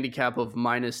seeing a handicap of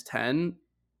 -10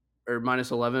 or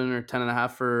 -11 or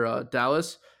 10.5 for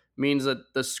Dallas means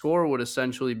that the score would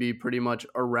essentially be pretty much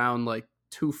around like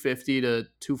 250 to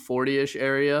 240 ish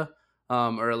area,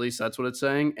 or at least that's what it's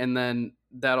saying. And then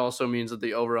that also means that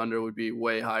the over under would be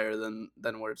way higher than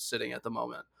where it's sitting at the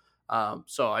moment.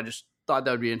 So I just thought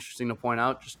that would be interesting to point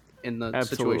out, just in the situation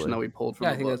Absolutely. that we pulled from.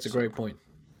 Yeah, the I think that's a books. great point.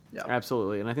 Yeah.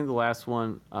 Absolutely. And I think the last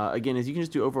one, again, is you can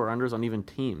just do over or unders on even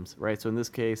teams, right? So in this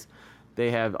case,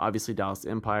 they have obviously Dallas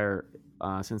Empire.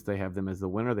 Since they have them as the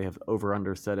winner, they have over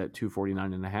under set at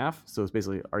 249.5. So it's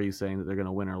basically, are you saying that they're going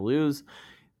to win or lose?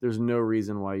 There's no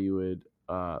reason why you would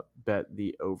bet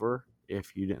the over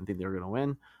if you didn't think they were going to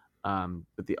win.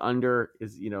 But the under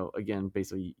is, again,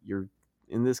 basically you're,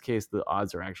 in this case, the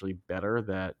odds are actually better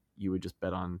that you would just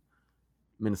bet on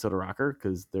Minnesota Rocker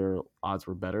because their odds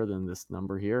were better than this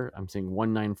number here. I'm seeing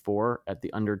 194 at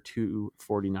the under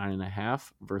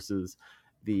 249.5 versus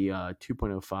the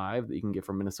 2.05 that you can get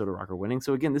from Minnesota Rocker winning.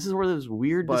 So again, this is where there's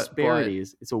weird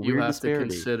disparities. It's a You weird have disparity.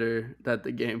 to consider that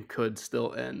the game could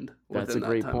still end. That's a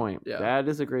great point. Yeah. That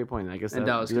is a great point. I guess And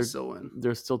Dallas could still win.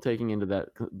 They're still taking into that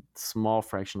small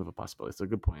fraction of a possibility. So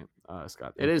good point,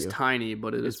 Scott. It is tiny,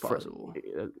 but it is possible.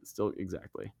 Still,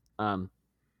 exactly.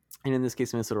 And in this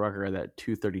case, Minnesota Rocker are that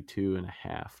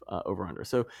 232.5 over under.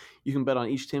 So you can bet on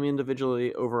each team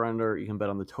individually over under. You can bet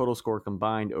on the total score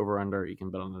combined over under. You can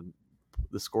bet on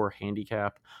the score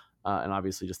handicap, and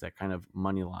obviously just that kind of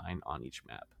money line on each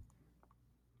map.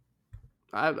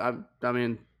 I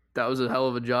mean, that was a hell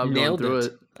of a job going through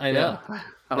it. I know. Yeah.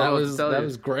 That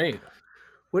was great.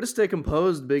 Way to stay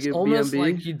composed, big It's almost BMB.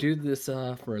 like you do this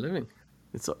for a living.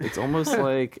 It's almost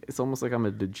like I'm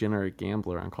a degenerate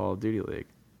gambler on Call of Duty League.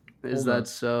 Is that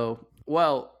so?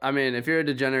 Well, I mean, if you're a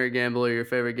degenerate gambler, your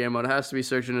favorite game mode has to be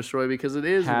Search and Destroy because it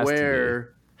is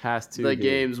where the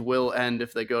games will end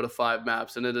if they go to 5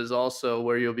 maps. And it is also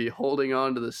where you'll be holding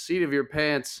on to the seat of your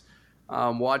pants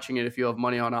watching it if you have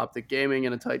money on Optic Gaming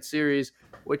in a tight series,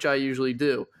 which I usually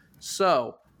do.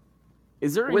 So,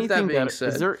 is there with anything that being better?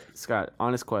 said, Is there, Scott,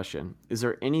 honest question, is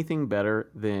there anything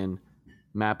better than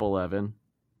map 11?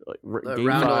 Like, game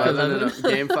round 5? 11,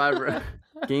 game 5.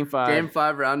 Game 5. Game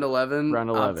 5, round 11. Round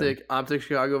 11. Optic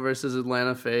Chicago versus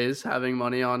Atlanta FaZe. Having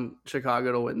money on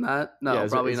Chicago to win that? No,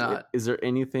 probably not. Is there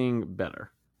anything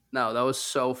better? No, that was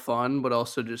so fun, but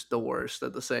also just the worst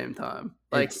at the same time.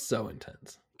 Like, it's so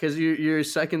intense. Because you're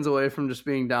seconds away from just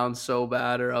being down so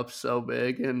bad or up so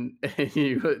big, and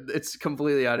it's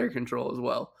completely out of your control as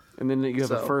well. And then you have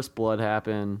a first blood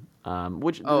happen,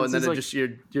 which and then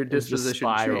your disposition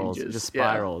spirals, changes. just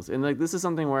spirals. Yeah. And like this is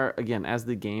something where again, as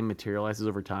the game materializes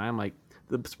over time, like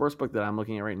the sportsbook that I'm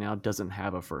looking at right now doesn't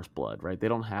have a first blood, right? They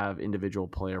don't have individual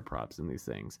player props in these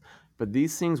things, but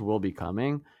these things will be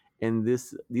coming, and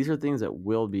these are things that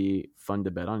will be fun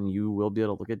to bet on. You will be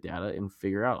able to look at data and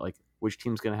figure out like which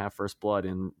team's going to have first blood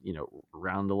in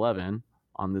round 11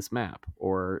 on this map,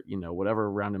 or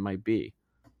whatever round it might be.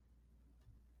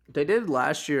 They did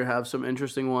last year have some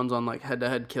interesting ones on like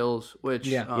head-to-head kills, which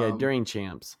during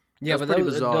champs. Yeah, but pretty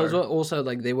bizarre. Those were also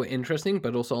like they were interesting,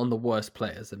 but also on the worst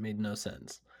players that made no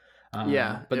sense. But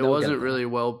it they'll wasn't get there. really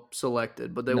well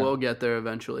selected, but they will get there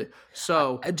eventually.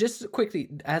 So just quickly,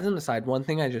 as an aside, one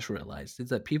thing I just realized is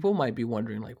that people might be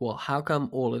wondering, like, well, how come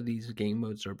all of these game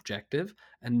modes are objective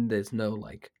and there's no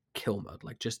like kill mode,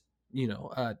 like just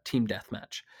team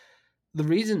deathmatch? The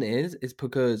reason is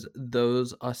because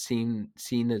those are seen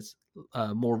as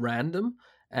more random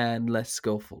and less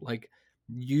skillful. Like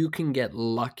you can get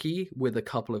lucky with a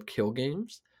couple of kill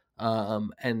games,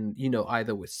 and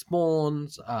either with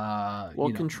spawns.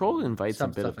 Control invites a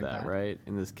bit of that, right?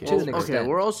 In this case,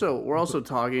 we're also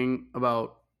talking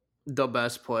about the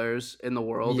best players in the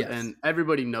world, and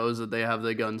everybody knows that they have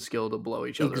the gun skill to blow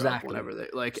each other up whenever they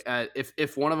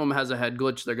if one of them has a head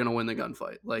glitch, they're gonna win the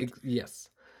gunfight. Like yes.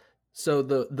 So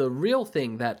the real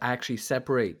thing that actually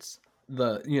separates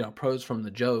the pros from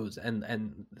the Joes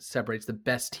and separates the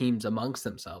best teams amongst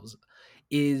themselves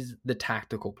is the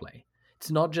tactical play.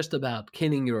 It's not just about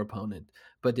killing your opponent,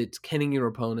 but it's killing your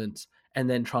opponents and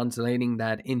then translating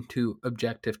that into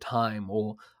objective time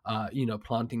or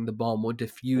planting the bomb or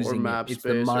diffusing it. It's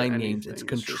the mind games. It's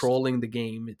controlling the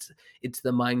game. It's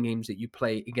the mind games that you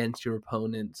play against your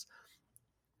opponents.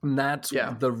 And that's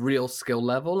the real skill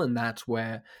level, and that's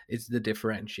where it's the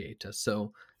differentiator.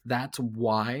 So that's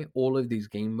why all of these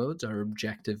game modes are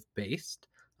objective based,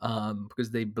 because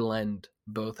they blend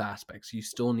both aspects. You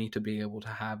still need to be able to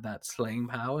have that slaying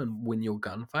power and win your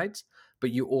gunfights, but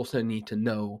you also need to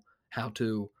know how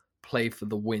to play for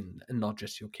the win and not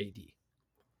just your KD.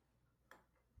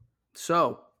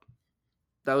 So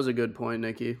That was a good point,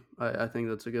 Nikki. I think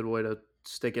that's a good way to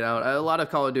stick it out. A lot of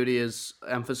Call of Duty is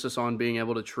emphasis on being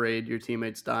able to trade your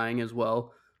teammates dying as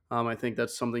well. I think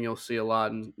that's something you'll see a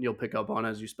lot and you'll pick up on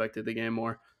as you spectate the game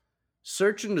more.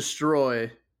 Search and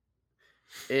Destroy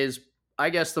is, I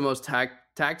guess, the most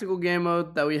tactical game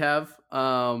mode that we have.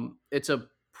 It's a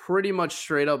pretty much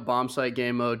straight up bomb site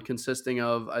game mode consisting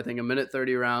of, I think, a minute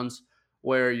 30 rounds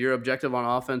where your objective on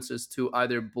offense is to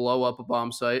either blow up a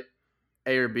bomb site,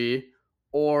 A or B,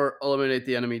 or eliminate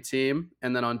the enemy team.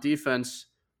 And then on defense,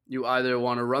 you either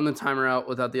want to run the timer out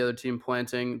without the other team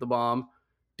planting the bomb,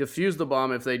 defuse the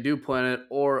bomb if they do plant it,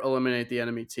 or eliminate the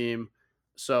enemy team.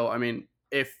 So, I mean,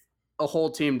 if a whole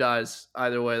team dies,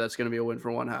 either way, that's going to be a win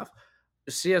for one half.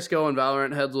 CSGO and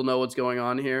Valorant heads will know what's going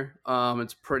on here.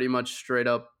 It's pretty much straight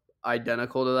up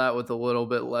identical to that with a little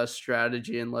bit less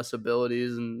strategy and less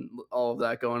abilities and all of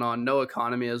that going on. No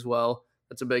economy as well.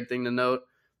 That's a big thing to note.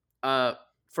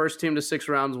 First team to 6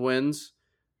 rounds wins,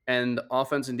 and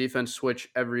offense and defense switch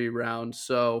every round.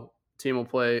 So team will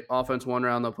play offense one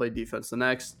round, they'll play defense the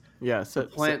next. Yeah, said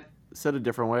a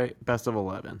different way, best of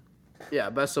 11. Yeah,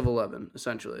 best of 11,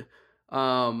 essentially.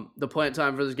 The plant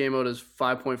time for this game mode is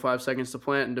 5.5 seconds to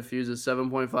plant, and defuse is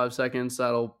 7.5 seconds.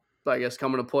 That'll, I guess,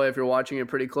 come into play if you're watching it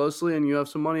pretty closely and you have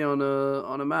some money on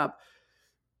a map.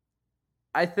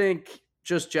 I think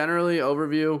just generally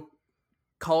overview,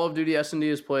 Call of Duty S&D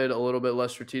is played a little bit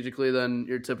less strategically than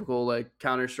your typical like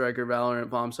Counter-Strike or Valorant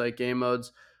bomb site game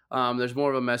modes. There's more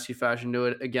of a messy fashion to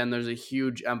it. Again, there's a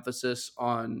huge emphasis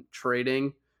on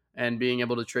trading and being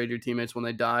able to trade your teammates when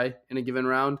they die in a given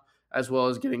round, as well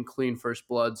as getting clean first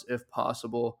bloods if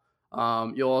possible.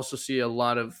 You'll also see a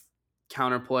lot of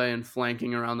counterplay and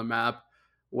flanking around the map,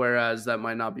 whereas that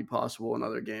might not be possible in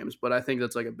other games. But I think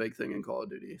that's like a big thing in Call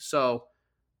of Duty. So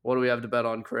what do we have to bet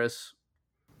on, Chris?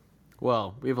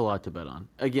 Well, we have a lot to bet on.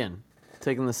 Again,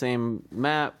 taking the same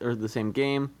map or the same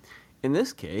game. In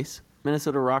this case,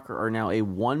 Minnesota Rokkr are now a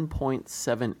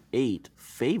 1.78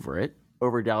 favorite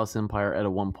over Dallas Empire at a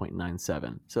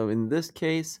 1.97. So in this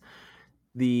case,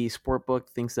 the sportbook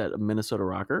thinks that Minnesota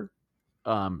Rokkr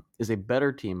is a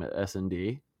better team at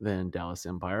S&D than Dallas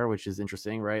Empire, which is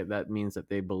interesting, right? That means that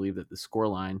they believe that the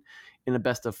scoreline in a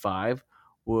best of 5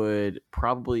 would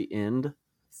probably end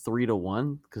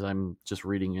 3-1, because I'm just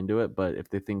reading into it. But if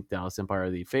they think Dallas Empire are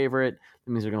the favorite,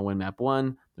 that means they're going to win map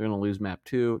 1, they're going to lose map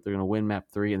 2, they're going to win map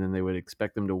 3, and then they would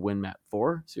expect them to win map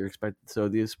 4. So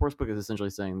the sportsbook is essentially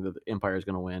saying that the Empire is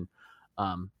going to win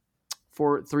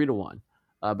for 3-1.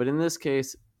 But in this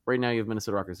case, right now you have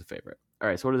Minnesota Rokkr as a favorite. All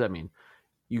right, so what does that mean?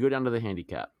 You go down to the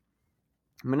handicap.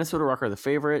 Minnesota Rokkr are the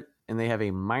favorite, and they have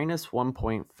a minus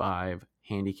 1.5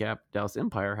 handicap. Dallas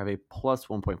Empire have a plus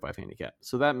 1.5 handicap.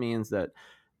 So that means that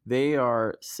they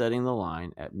are setting the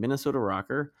line at Minnesota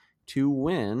Rokkr to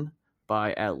win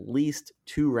by at least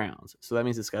 2 rounds. So that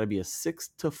means it's got to be a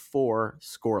 6-4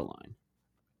 score line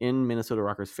in Minnesota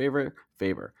Rokkr's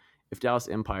favor. If Dallas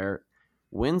Empire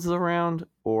wins the round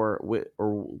or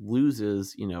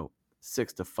loses,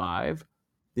 6-5,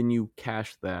 then you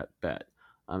cash that bet.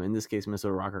 In this case,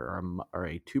 Minnesota Rokkr are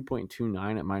a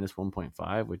 2.29 at minus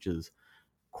 1.5, which is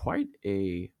quite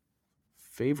a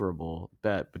favorable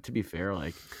bet. But to be fair,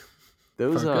 like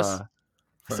those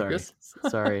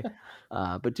sorry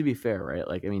but to be fair, right,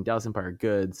 like I mean Dallas Empire are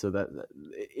good, so that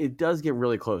it does get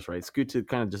really close, right? Scoot, to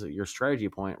kind of just your strategy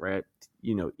point, right?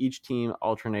 Each team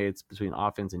alternates between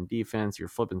offense and defense. You're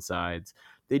flipping sides.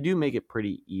 They do make it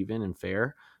pretty even and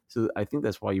fair. So I think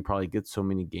that's why you probably get so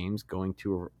many games going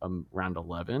to round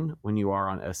 11 when you are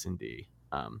on S&D,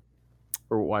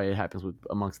 or why it happens with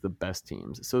amongst the best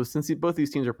teams. So since both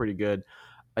these teams are pretty good,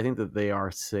 I think that they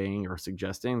are saying or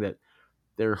suggesting that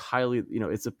they're highly,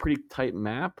 it's a pretty tight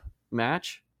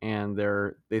match, and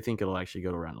they think it'll actually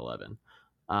go to round 11.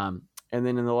 And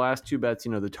then in the last 2 bets,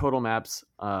 the total maps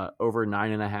over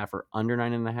 9.5 or under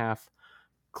 9.5.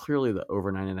 Clearly, the over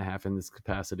 9.5 in this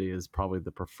capacity is probably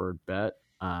the preferred bet.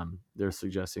 They're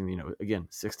suggesting, again,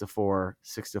 6-4,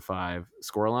 6-5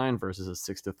 scoreline versus a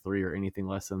 6-3 or anything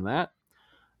less than that.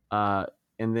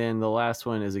 And then the last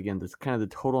one is, again, that's kind of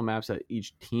the total maps that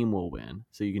each team will win.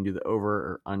 So you can do the over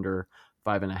or under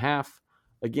 5.5.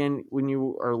 Again, when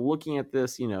you are looking at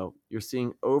this, you're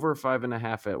seeing over 5.5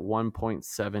 at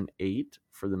 1.78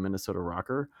 for the Minnesota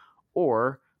Rokkr,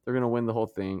 or they're going to win the whole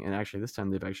thing. And actually, this time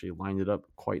they've actually lined it up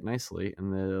quite nicely,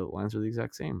 and the lines are the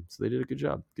exact same. So they did a good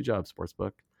job. Good job,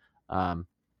 Sportsbook. But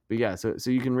yeah, so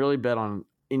you can really bet on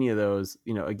any of those.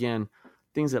 Again,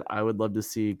 things that I would love to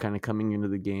see kind of coming into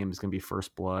the game is going to be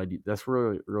First Blood. That's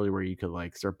really, really where you could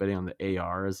like start betting on the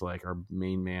ARs, like our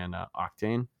main man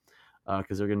Octane,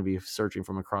 because they're going to be searching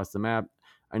from across the map.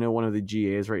 I know one of the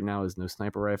GAs right now is no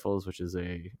sniper rifles, which is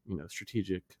a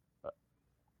strategic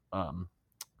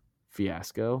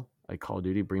fiasco. Like Call of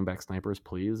Duty, bring back snipers,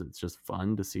 please. It's just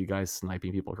fun to see guys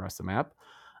sniping people across the map.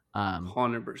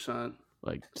 100%.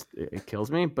 Like it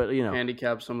kills me, but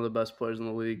handicap some of the best players in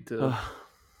the league too.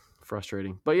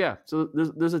 Frustrating, but yeah. So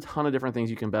there's a ton of different things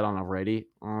you can bet on already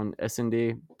on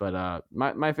S&D, but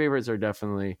my favorites are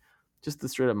definitely just the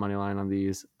straight up money line on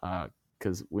these.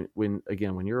 Because when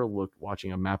you're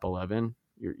watching a map 11,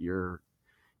 you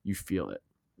feel it.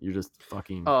 You're just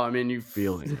fucking. Oh, I mean, you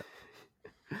feeling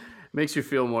it. Makes you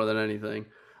feel more than anything.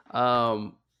 Yeah,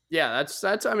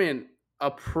 that's. I mean,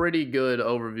 a pretty good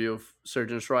overview of Search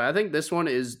and Destroy. I think this one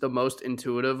is the most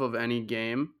intuitive of any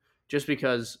game, just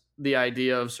because the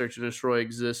idea of Search and Destroy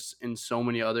exists in so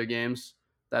many other games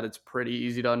that it's pretty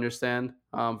easy to understand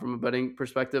from a betting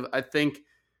perspective. I think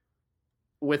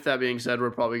with that being said, we're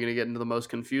probably going to get into the most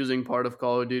confusing part of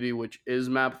Call of Duty, which is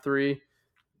Map 3,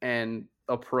 and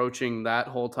approaching that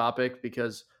whole topic,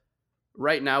 because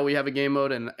right now we have a game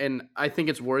mode, and I think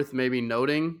it's worth maybe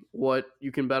noting what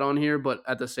you can bet on here, but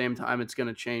at the same time, it's going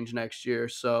to change next year,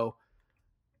 so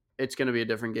it's going to be a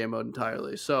different game mode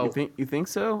entirely. So you think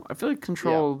so? I feel like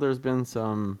Control. Yeah. There's been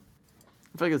some.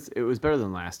 I feel like it was better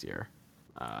than last year.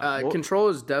 Control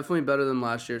is definitely better than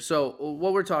last year. So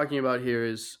what we're talking about here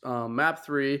is Map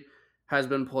 3 has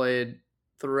been played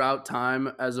throughout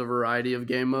time as a variety of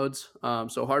game modes.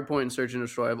 So Hardpoint and Search and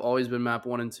Destroy have always been Map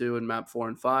 1 and 2 and Map 4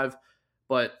 and 5.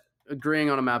 But agreeing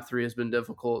on a Map 3 has been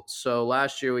difficult. So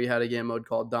last year we had a game mode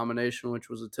called Domination, which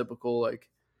was a typical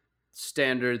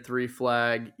standard 3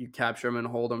 flag. You capture them and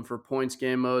hold them for points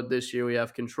game mode. This year we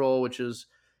have Control, which is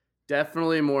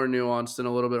definitely more nuanced and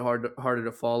a little bit harder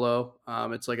to follow.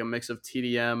 It's like a mix of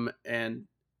TDM and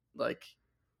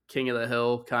King of the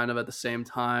Hill kind of at the same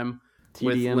time,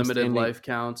 TDM with limited life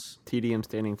counts. TDM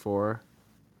standing for?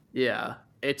 Yeah,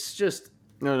 it's just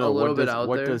a little bit out there.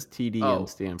 What does TDM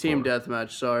stand for? Team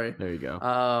Deathmatch, sorry. There you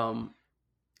go.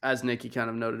 As Nikki kind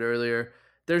of noted earlier,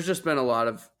 there's just been a lot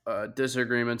of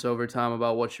disagreements over time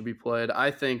about what should be played.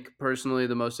 I think personally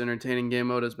the most entertaining game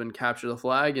mode has been Capture the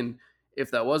Flag, and if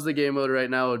that was the game mode right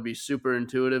now, it would be super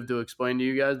intuitive to explain to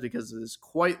you guys, because it is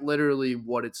quite literally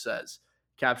what it says.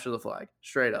 Capture the flag,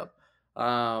 straight up.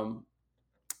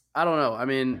 I don't know. I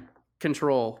mean,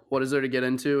 Control, what is there to get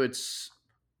into? It's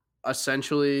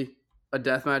essentially a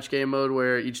deathmatch game mode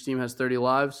where each team has 30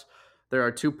 lives. There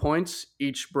are 2 points,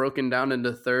 each broken down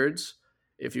into thirds.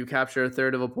 If you capture a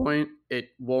third of a point, it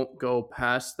won't go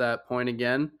past that point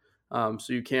again.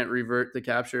 So you can't revert the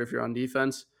capture if you're on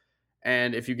defense.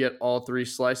 And if you get all 3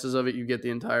 slices of it, you get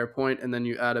the entire point, and then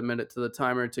you add a minute to the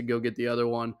timer to go get the other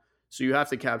one. So you have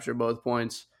to capture both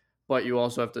points, but you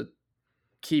also have to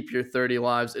keep your 30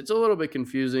 lives. It's a little bit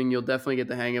confusing. You'll definitely get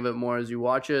the hang of it more as you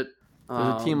watch it.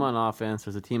 There's a team on offense.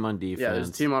 There's a team on defense. Yeah, there's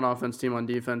a team on offense, team on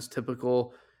defense.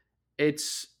 Typical.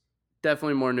 It's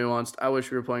definitely more nuanced. I wish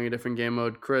we were playing a different game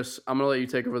mode. Chris, I'm going to let you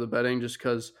take over the betting just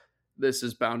because this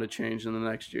is bound to change in the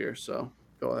next year. So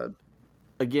go ahead.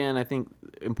 Again, I think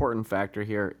important factor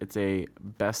here, it's a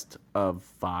best of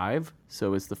 5.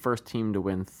 So it's the first team to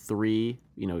win 3.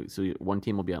 So one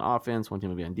team will be on offense, one team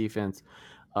will be on defense.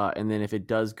 And then if it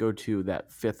does go to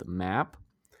that 5th map,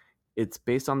 it's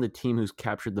based on the team who's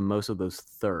captured the most of those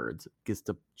thirds. Gets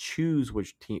to choose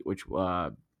whether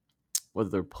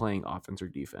they're playing offense or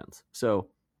defense. So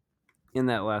in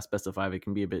that last best of 5, it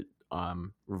can be a bit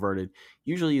reverted.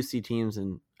 Usually you see teams,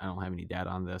 and I don't have any data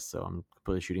on this, so I'm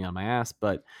completely shooting on my ass,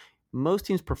 but most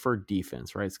teams prefer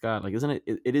defense, right, Scott? Isn't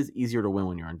it is easier to win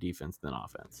when you're on defense than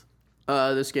offense?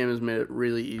 This game has made it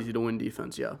really easy to win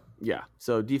defense, yeah. Yeah,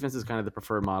 so defense is kind of the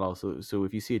preferred model. So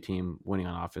if you see a team winning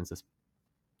on offense, that's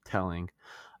telling.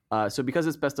 So because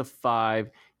it's best of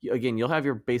 5, again, you'll have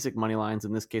your basic money lines.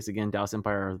 In this case, again, Dallas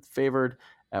Empire are favored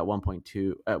at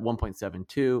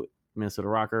 1.72. Minnesota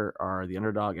Rocker are the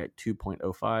underdog at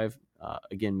 2.05.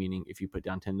 Again, meaning if you put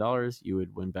down $10, you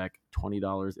would win back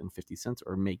 $20.50,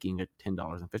 or making it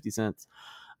 $10.50.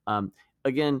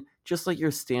 Again, just like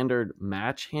your standard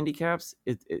match handicaps,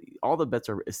 all the bets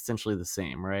are essentially the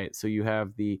same, right? So you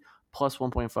have the plus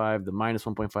 1.5, the minus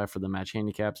 1.5 for the match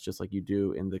handicaps, just like you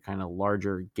do in the kind of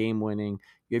larger game winning.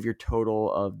 You have your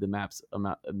total of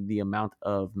the amount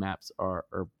of maps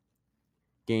or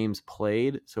games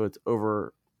played. So it's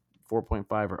over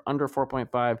 4.5 or under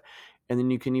 4.5. And then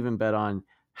you can even bet on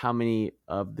how many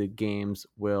of the games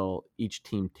will each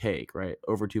team take, right?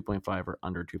 Over 2.5 or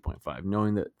under 2.5,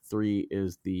 knowing that 3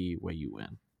 is the way you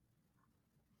win.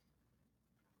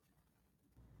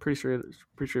 Pretty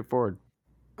straightforward.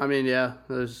 I mean, yeah,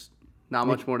 there's not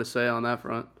much more to say on that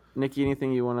front. Nikki,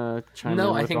 anything you want to chime in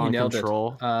with? I think on you nailed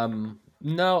Control? it.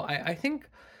 No, I think,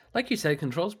 like you said,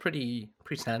 control's pretty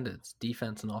standard. It's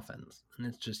defense and offense, and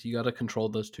it's just you got to control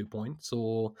those 2 points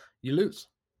or you lose.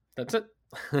 That's it.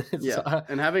 It's, Yeah,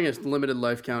 and having a limited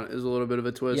life count is a little bit of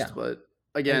a twist, Yeah. but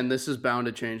again, this is bound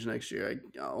to change next year.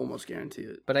 I almost guarantee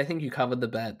it. but I think you covered the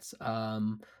bets.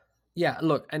 Yeah,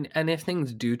 look, and if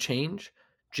things do change,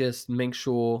 just make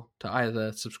sure to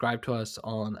either subscribe to us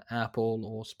on Apple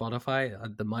or Spotify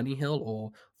at the Money Hill,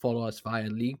 or follow us via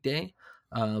League Day,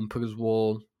 because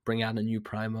we'll bring out a new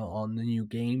primer on the new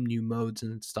game, new modes,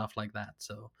 and stuff like that.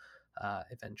 So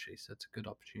eventually, so it's a good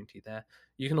opportunity there.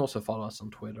 You can also follow us on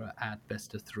Twitter at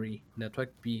Best of 3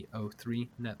 Network, BO3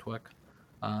 Network,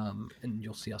 and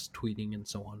you'll see us tweeting and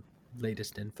so on,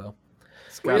 latest info.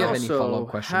 We Do you have any also follow-up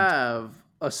questions? have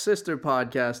a sister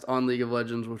podcast on League of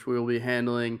Legends, which we will be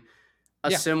handling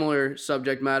a Yeah. similar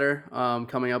subject matter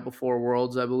coming up before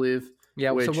Worlds, I believe.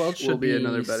 Yeah, which so World should will be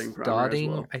another betting primer as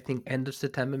starting, well. I think, end of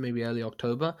September, maybe early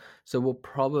October. So we'll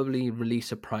probably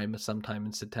release a primer sometime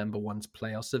in September once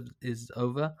playoffs is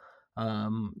over.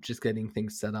 Just getting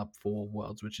things set up for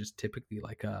Worlds, which is typically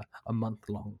like a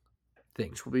month-long thing.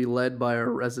 Which will be led by our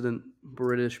resident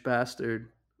British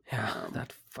bastard. Yeah,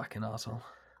 that fucking asshole.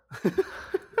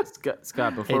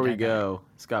 Scott, before we that guy.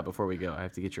 go, I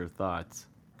have to get your thoughts.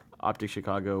 Optic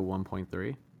Chicago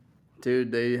 1.3.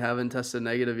 Dude, they haven't tested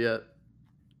negative yet.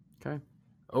 Okay.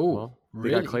 Oh, Well, they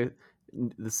really? got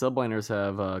the subliners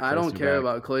have. I don't Clayster care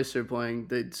back. about Clayster playing.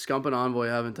 Scump and Envoy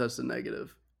haven't tested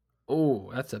negative.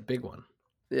 Oh, that's a big one.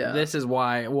 Yeah. This is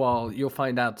why, well, you'll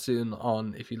find out soon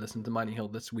on, if you listen to Money Hill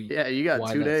this week. Yeah, you got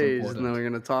why 2 that's days, important. and then we're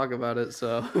going to talk about it.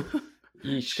 So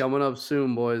Yeesh. coming up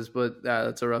soon, boys. But yeah,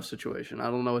 that's a rough situation. I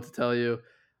don't know what to tell you.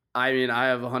 I mean, I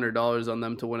have $100 on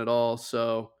them to win it all,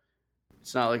 so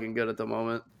it's not looking good at the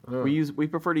moment. Oh. We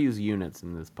prefer to use units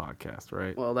in this podcast,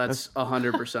 right? Well, that's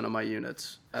 100% of my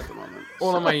units at the moment.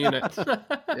 All of my units.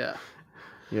 Yeah.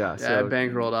 Yeah. I So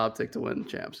bankrolled Optic to win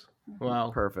champs.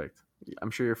 Wow. perfect.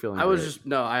 I'm sure you're feeling. I was great.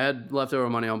 just I had leftover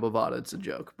money on Bovada. It's a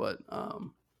joke, but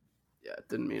yeah, it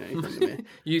didn't mean anything to me.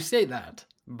 You say that,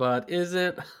 but is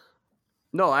it?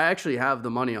 No, I actually have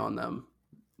the money on them.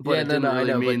 But Yeah, it didn't really I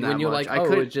know. mean But that when you're much. like, I oh,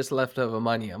 couldn't. it's just leftover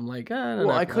money, I'm like, I don't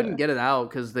know. I couldn't get it out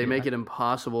because they make Yeah. it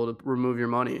impossible to remove your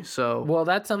money. So Well,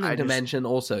 that's something I to just- mention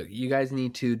also. You guys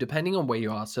need to, depending on where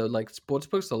you are, so like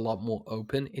sportsbooks are a lot more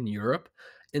open in Europe.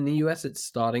 In the US, it's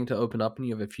starting to open up and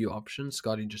you have a few options.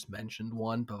 Scotty just mentioned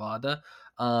one, Bovada.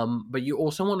 But you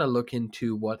also want to look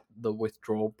into what the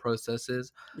withdrawal process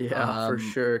is. yeah, for Um,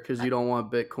 sure, because you don't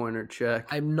want Bitcoin or check.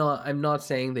 I'm not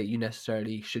saying that you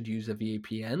necessarily should use a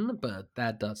VPN, but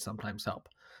that does sometimes help.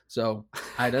 So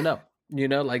I don't know.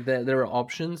 Like there are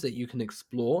options that you can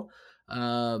explore.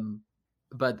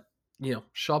 But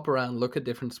shop around, look at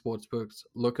different sports books,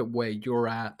 look at where you're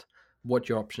at, what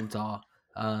your options are.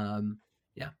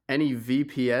 Any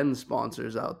VPN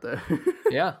sponsors out there?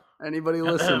 Yeah. Anybody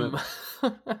listening?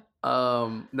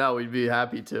 No, we'd be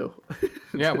happy to.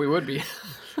 Yeah, we would be.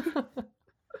 Funny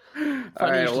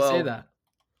right, you should say that.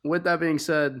 With that being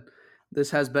said,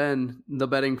 this has been the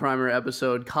Betting Primer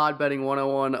episode, COD Betting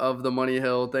 101 of the Money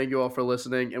Hill. Thank you all for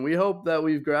listening, and we hope that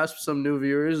we've grasped some new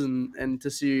viewers and to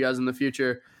see you guys in the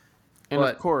future. And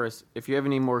But- of course, if you have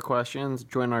any more questions,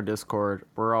 join our Discord.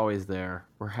 We're always there.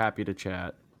 We're happy to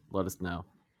chat. Let us know.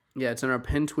 Yeah, it's in our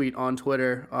pinned tweet on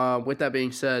Twitter. With that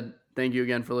being said, thank you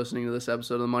again for listening to this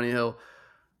episode of the Money Hill.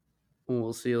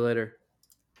 We'll see you later.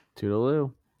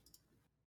 Toodaloo.